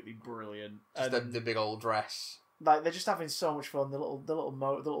absolutely brilliant. Just the big old dress. Like, they're just having so much fun. The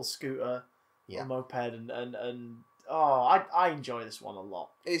little scooter, yeah, moped, and I enjoy this one a lot.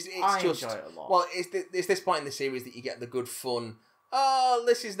 I enjoy it a lot. Well, it's this point in the series that you get the good fun. Oh,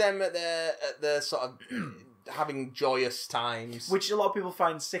 this is them at the sort of having joyous times, which a lot of people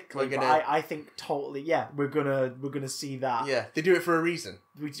find sickly. But I think totally, we're gonna see that. Yeah, they do it for a reason.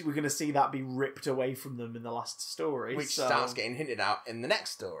 We're gonna see that be ripped away from them in the last story, which starts getting hinted at in the next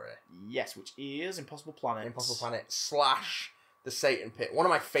story. Yes, which is Impossible Planet. / the Satan Pit. One of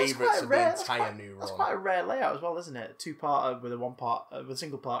my favourites of the entire new run. That's quite a rare layout as well, isn't it? A 2-parter with a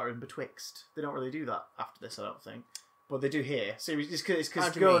single parter in betwixt. They don't really do that after this, I don't think. But they do here. So it's because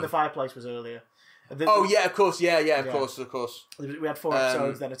Girl in the Fireplace was earlier. Of course. Of course. We had 4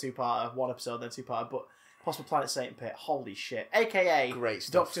 episodes, then a 2-parter, 1 episode, then 2-parter, but Possible Planet Satan Pit, holy shit. AKA great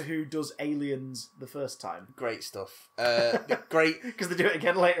stuff. Doctor Who does Aliens the first time. Great stuff. Great. Because they do it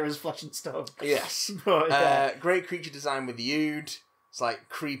again later as Flesh and Stone. Yes. But, great creature design with the Ood. It's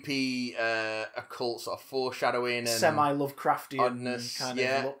creepy, occult sort of foreshadowing and semi-Lovecraftian kind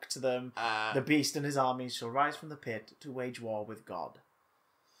of look to them. The Beast and his armies shall rise from the pit to wage war with God.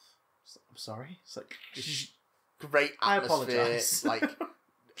 I'm sorry. It's great atmosphere. I apologise.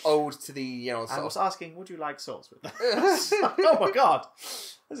 Ode to the I was asking, would you like sauce with that? Oh my god,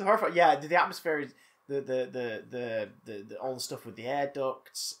 this is horrifying. Yeah, the atmosphere is the all the stuff with the air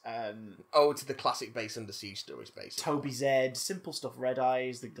ducts and ode to the classic base under siege stories, basically. Toby Zed, simple stuff. Red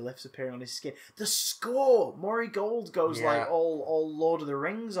eyes, the glyphs appearing on his skin. The score, Maury Gold goes all Lord of the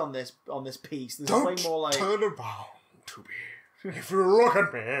Rings on this piece. There's Don't way more turn around to me. If you look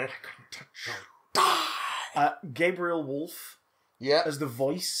at me, I can touch you. Die. Gabriel Wolfe. Yeah. As the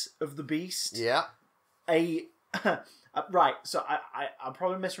voice of the Beast. Yeah. Right, so I'm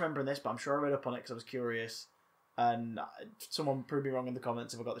probably misremembering this, but I'm sure I read up on it because I was curious. And someone prove me wrong in the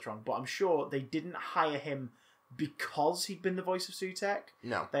comments if I got this wrong. But I'm sure they didn't hire him because he'd been the voice of Sutekh.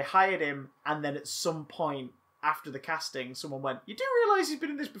 No. They hired him, and then at some point after the casting, someone went, "You do realise he's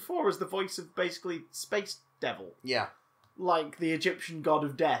been in this before as the voice of basically Space Devil." Yeah. Like the Egyptian god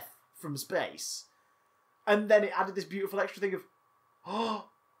of death from space. And then it added this beautiful extra thing of, oh,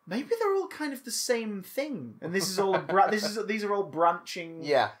 maybe they're all kind of the same thing, and this is all these are all branching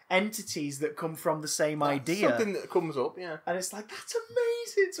entities that come from the same idea. Something that comes up, yeah. And it's that's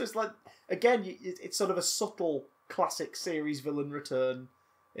amazing. So it's again, it's sort of a subtle classic series villain return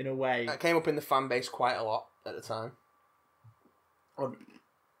in a way. That came up in the fan base quite a lot at the time. On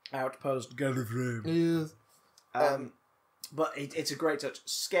Outpost Gallifrey. Yes. But it's a great touch.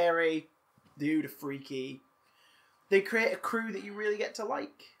 Scary, dude, freaky. They create a crew that you really get to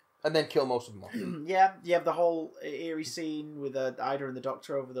like. And then kill most of them off. Yeah, you have the whole eerie scene with Ida and the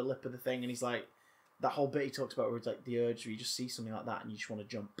Doctor over the lip of the thing, and he's like, that whole bit he talks about where it's like the urge where you just see something like that and you just want to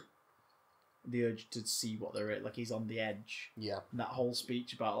jump. The urge to see what they're at, like he's on the edge. Yeah. And that whole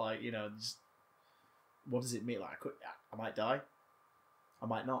speech about like, you know, just, what does it mean? Like, I might die. I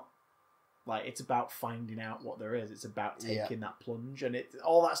might not. Like, it's about finding out what there is. It's about taking that plunge, and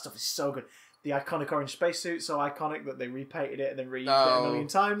all that stuff is so good. The iconic orange spacesuit, so iconic that they repainted it and then reused it a million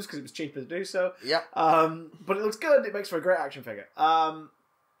times because it was cheaper to do so. Yep. But it looks good. It makes for a great action figure. I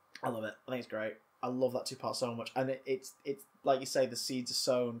love it. I think it's great. I love that 2-part so much, and it's like you say, the seeds are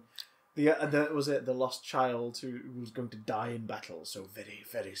sown. The lost child who was going to die in battle so very,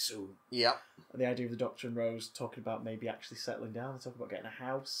 very soon. Yep. And the idea of the Doctor and Rose talking about maybe actually settling down. They talk about getting a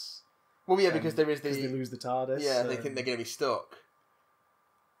house. Well, yeah, because there is they lose the TARDIS. Yeah, they think they're going to be stuck.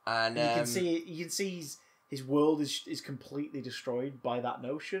 And you can see his world is completely destroyed by that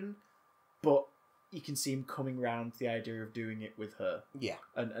notion, but you can see him coming round to the idea of doing it with her. Yeah.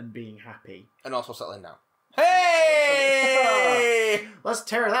 And being happy. And also settling down. Hey! Let's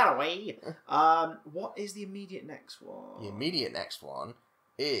tear that away. What is the immediate next one? The immediate next one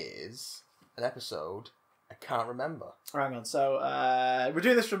is an episode I can't remember. Hang on. So we're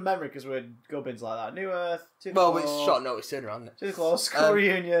doing this from memory because we're gubbins like that. New Earth. It's short notice sooner, isn't it? To the Claw. School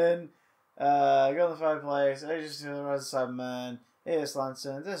reunion. Go on the fireplace. Ages to the Rise of Cyberman. Here's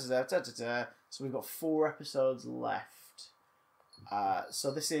Lanson. This is that. So we've got 4 episodes left.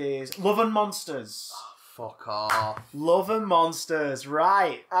 So this is Love and Monsters. Oh, fuck off. Love and Monsters,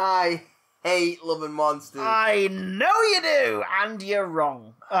 right. I hate Love and Monsters. I know you do, and you're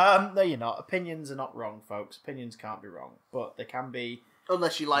wrong. No, you're not. Opinions are not wrong, folks. Opinions can't be wrong, but they can be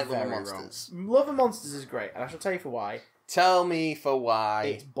unless you like Love very and Monsters. Wrong. Love and Monsters is great, and I shall tell you for why. Tell me for why.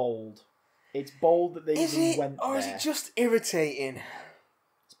 It's bold. It's bold that they even went there. Or is it just irritating?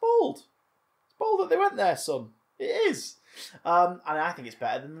 It's bold. It's bold that they went there, son. It is. And I think it's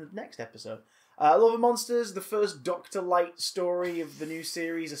better than the next episode. Love and Monsters, the first Doctor Light story of the new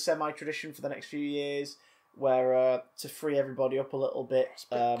series, a semi-tradition for the next few years, where to free everybody up a little bit. It's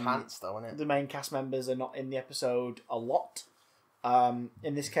a bit pants, though, isn't it? The main cast members are not in the episode a lot.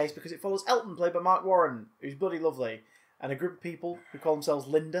 In this case, because it follows Elton, played by Mark Warren, who's bloody lovely, and a group of people who call themselves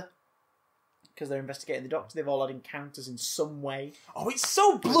Linda, because they're investigating the Doctor. They've all had encounters in some way. Oh, it's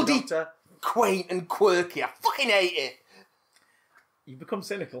so bloody quaint and quirky. I fucking hate it. You've become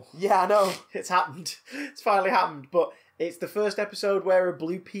cynical. Yeah, I know. It's happened. It's finally happened. But it's the first episode where a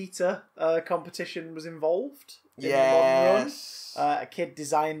Blue Peter competition was involved. In the modern run. A kid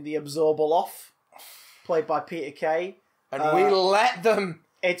designed the Absorbal Off, played by Peter Kay. And we let them.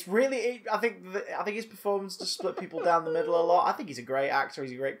 It's really... I think his performance just split people down the middle a lot. I think he's a great actor.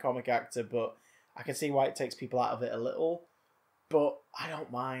 He's a great comic actor. But I can see why it takes people out of it a little. But I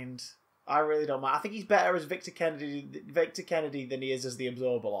don't mind. I really don't mind. I think he's better as Victor Kennedy than he is as the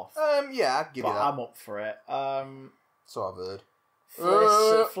Absorbal Off. Yeah, I'd give you that. I'm up for it. So I've heard.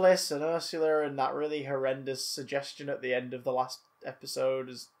 Fliss and Ursula and that really horrendous suggestion at the end of the last episode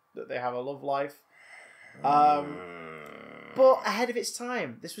is that they have a love life. But ahead of its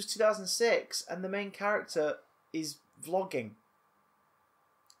time. This was 2006 and the main character is vlogging.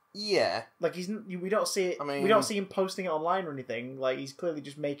 Yeah, like we don't see it. I mean, we don't see him posting it online or anything. Like he's clearly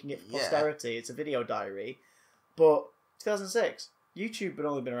just making it for posterity. It's a video diary. But 2006, YouTube had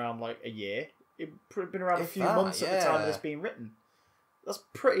only been around like a year. It'd been around a few months at the time of this being written. That's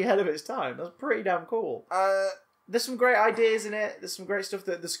pretty ahead of its time. That's pretty damn cool. There's some great ideas in it. There's some great stuff.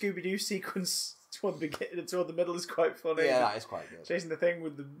 That the Scooby Doo sequence toward the beginning and toward the middle is quite funny. Yeah, that is quite good. Chasing the thing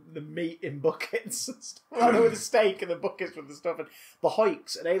with the meat in buckets and stuff. With the steak and the buckets with the stuff. And the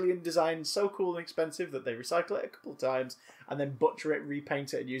Hoiks, an alien design so cool and expensive that they recycle it a couple of times and then butcher it,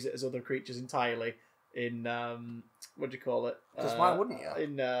 repaint it, and use it as other creatures entirely in what do you call it? Because why wouldn't you?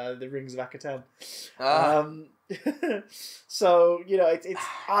 In the Rings of Akaten. So you know, it's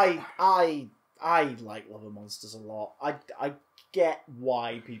I like Love and Monsters a lot. I get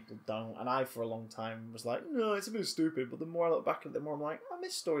why people don't, and I for a long time was like, no, it's a bit stupid. But the more I look back at it, the more I'm like, I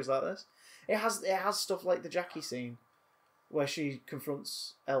miss stories like this. It has stuff like the Jackie scene where she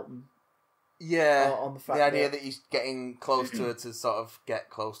confronts Elton. Yeah, on the fact the idea that he's getting close to her to sort of get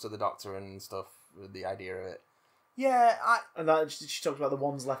close to the Doctor and stuff. The idea of it. Yeah, and that she talks about the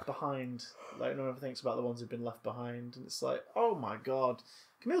ones left behind. Like no one ever thinks about the ones who've been left behind, and it's like, oh my god,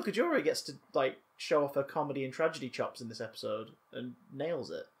 Camille Kajuri gets to like show off her comedy and tragedy chops in this episode and nails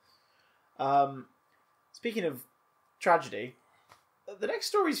it. Speaking of tragedy, the next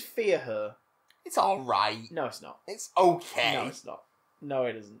story is Fear Her. It's alright. No, it's not. It's okay. No, it's not. No,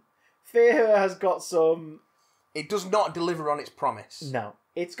 it isn't. Fear Her has got some... It does not deliver on its promise. No.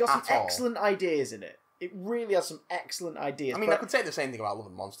 It's got some At all. excellent ideas in it. It really has some excellent ideas. I mean, I could say the same thing about Love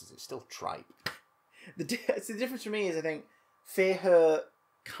and Monsters. It's still tripe. The difference for me is, I think, Fear Her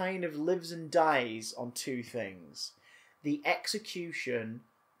kind of lives and dies on two things. The execution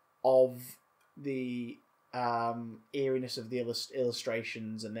of the eeriness of the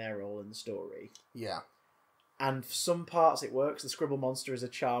illustrations and their role in the story. Yeah. And for some parts it works. The Scribble Monster is a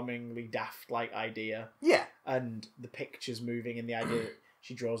charmingly daft-like idea. Yeah. And the pictures moving and the idea that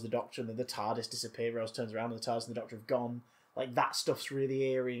she draws the Doctor and then the TARDIS disappears, Rose turns around and the TARDIS and the Doctor have gone. Like, that stuff's really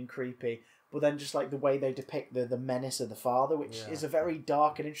eerie and creepy. But then just, like, the way they depict the menace of the father, which is a very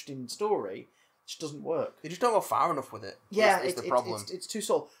dark and interesting story, just doesn't work. They just don't go far enough with it. Yeah, it's the problem. It's too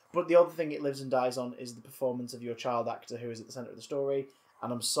subtle. But the other thing it lives and dies on is the performance of your child actor who is at the centre of the story.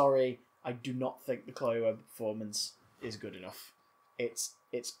 And I'm sorry, I do not think the Chloe Webb performance is good enough. It's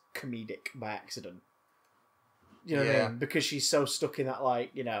comedic by accident. You know what I mean? Because she's so stuck in that,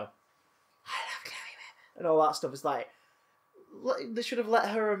 like, you know, I love Chloe Webb and all that stuff. It's like, they should have let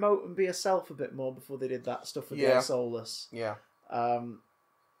her emote and be herself a bit more before they did that stuff with the Soulless. Yeah.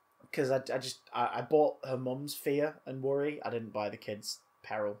 Because I bought her mum's Fear and Worry. I didn't buy the kids'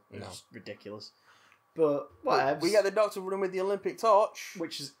 Peril. It was ridiculous. But whatever. We get the Doctor running with the Olympic torch,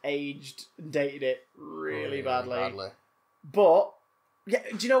 which has aged and dated it really badly. But yeah,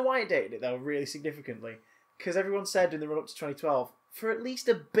 do you know why it dated it though? Really significantly, because everyone said in the run up to 2012, for at least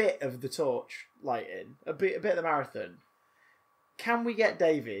a bit of the torch lighting, a bit of the marathon, can we get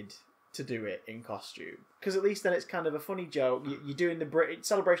David to do it in costume? Because at least then it's kind of a funny joke. You're doing the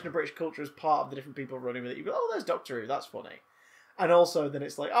celebration of British culture as part of the different people running with it. You go, oh, there's Doctor Who, that's funny. And also then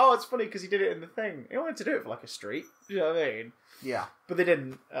it's like, oh, it's funny because he did it in the thing. He wanted to do it for like a street. You know what I mean? Yeah. But they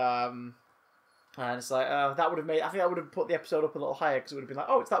didn't. And it's like, that would have made... I think that would have put the episode up a little higher because it would have been like,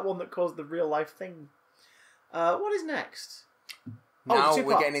 oh, it's that one that caused the real life thing. What is next? Now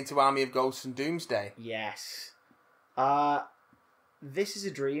we're getting into Army of Ghosts and Doomsday. Yes. This is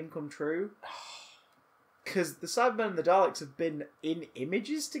a dream come true. Because the Cybermen and the Daleks have been in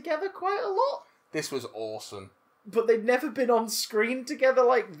images together quite a lot. This was awesome. But they'd never been on screen together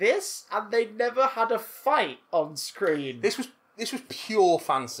like this, and they'd never had a fight on screen. This was pure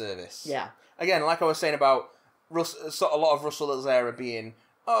fan service. Yeah. Again, like I was saying about a lot of Russell Little's era being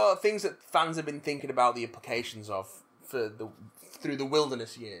things that fans have been thinking about the implications of through the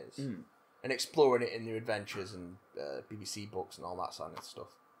wilderness years and exploring it in New Adventures and BBC books and all that sort of stuff.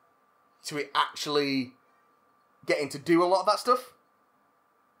 So we actually getting to do a lot of that stuff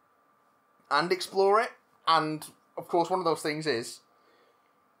and explore it. And, of course, one of those things is,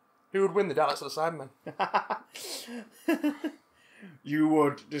 who would win, the Daleks or the Cybermen? You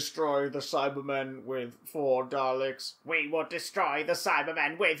would destroy the Cybermen with 4 Daleks. We would destroy the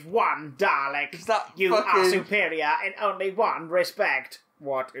Cybermen with 1 Dalek. Is that you are superior in only one respect.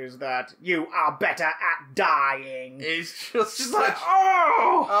 What is that? You are better at dying. It's just like,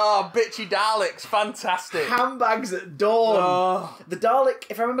 oh, bitchy Daleks, fantastic. Handbags at dawn. Oh. The Dalek,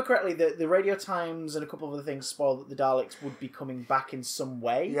 if I remember correctly, the Radio Times and a couple of other things spoiled that the Daleks would be coming back in some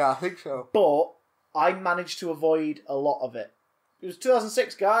way. Yeah, I think so. But I managed to avoid a lot of it. It was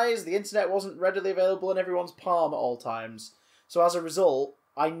 2006, guys. The internet wasn't readily available in everyone's palm at all times. So as a result,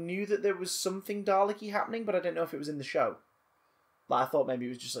 I knew that there was something Dalek-y happening, but I didn't know if it was in the show. Like, I thought maybe it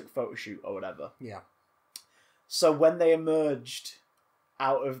was just like photo shoot or whatever. Yeah. So when they emerged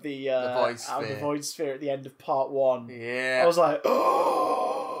out of the void sphere at the end of part 1, I was like,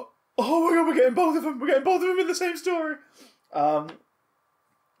 oh my god, we're getting both of them. We're getting both of them in the same story.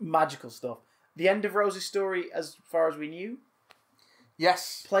 Magical stuff. The end of Rose's story, as far as we knew.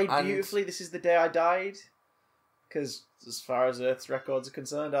 Yes. Played beautifully. This is the day I died. Because as far as Earth's records are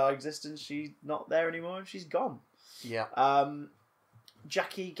concerned, our existence, she's not there anymore. She's gone. Yeah.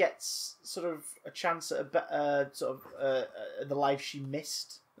 Jackie gets sort of a chance at a better the life she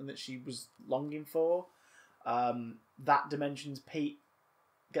missed and that she was longing for. That dimension's Pete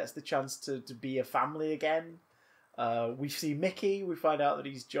gets the chance to be a family again. We see Mickey. We find out that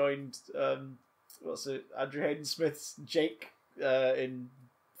he's joined Andrew Hayden Smith's Jake in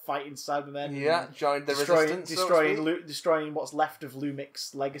fighting Cybermen. Yeah, joined the resistance. Destroying what's left of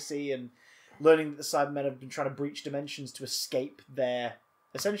Lumic's legacy and learning that the Cybermen have been trying to breach dimensions to escape their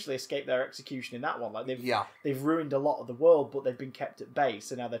execution in that one. Like they've ruined a lot of the world, but they've been kept at bay,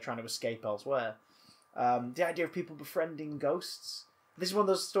 so now they're trying to escape elsewhere. The idea of people befriending ghosts. this is one of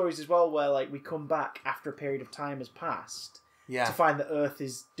those stories as well where like we come back after a period of time has passed Yeah. to find that Earth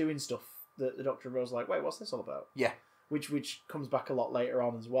is doing stuff that the Doctor and Rose are like, wait, what's this all about? Yeah. Which comes back a lot later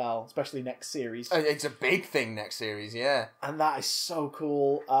on as well, especially next series. It's a big thing next series, yeah. And that is so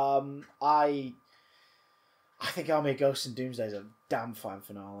cool. I think Army of Ghosts and Doomsday is a damn fine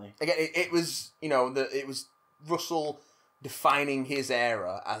finale. Again, it was, it was Russell defining his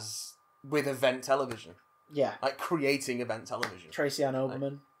era as with event television. Yeah. Like creating event television. Tracy Ann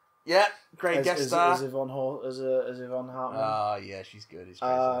Oberman. Yeah, great guest star. As Yvonne Hartman. Oh, yeah, she's good. It's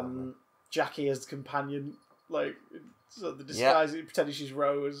Tracy Ann Oberman. Jackie as the companion, like, so the disguise, pretending she's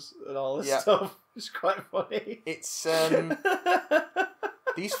Rose and all this stuff. It's quite funny. It's,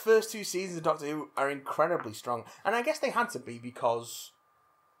 these first 2 seasons of Doctor Who are incredibly strong. And I guess they had to be because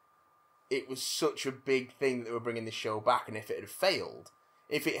it was such a big thing that they were bringing the show back. And if it had failed,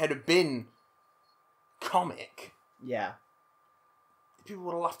 if it had been comic, yeah, people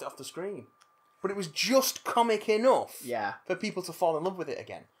would have laughed it off the screen. But it was just comic enough for people to fall in love with it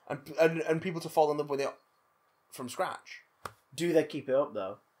again. And people to fall in love with it from scratch. Do they keep it up,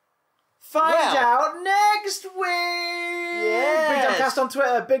 though? Find out next week! Yes! Big Damn Cast on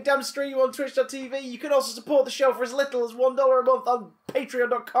Twitter, Big Damn Stream on Twitch.tv. You can also support the show for as little as $1 a month on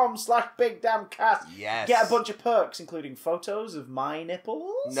patreon.com/BigDamnCast. Yes. Get a bunch of perks, including photos of my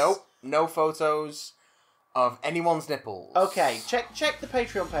nipples. Nope, no photos of anyone's nipples. Okay, check the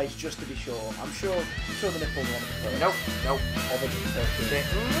Patreon page just to be sure. I'm sure the nipples are on the photo. Nope. Or the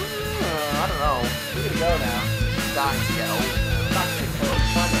I don't know. We're gonna go now. Starting to get old. Back to the photo.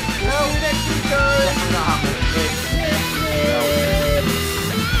 No, next week, guys. Definitely not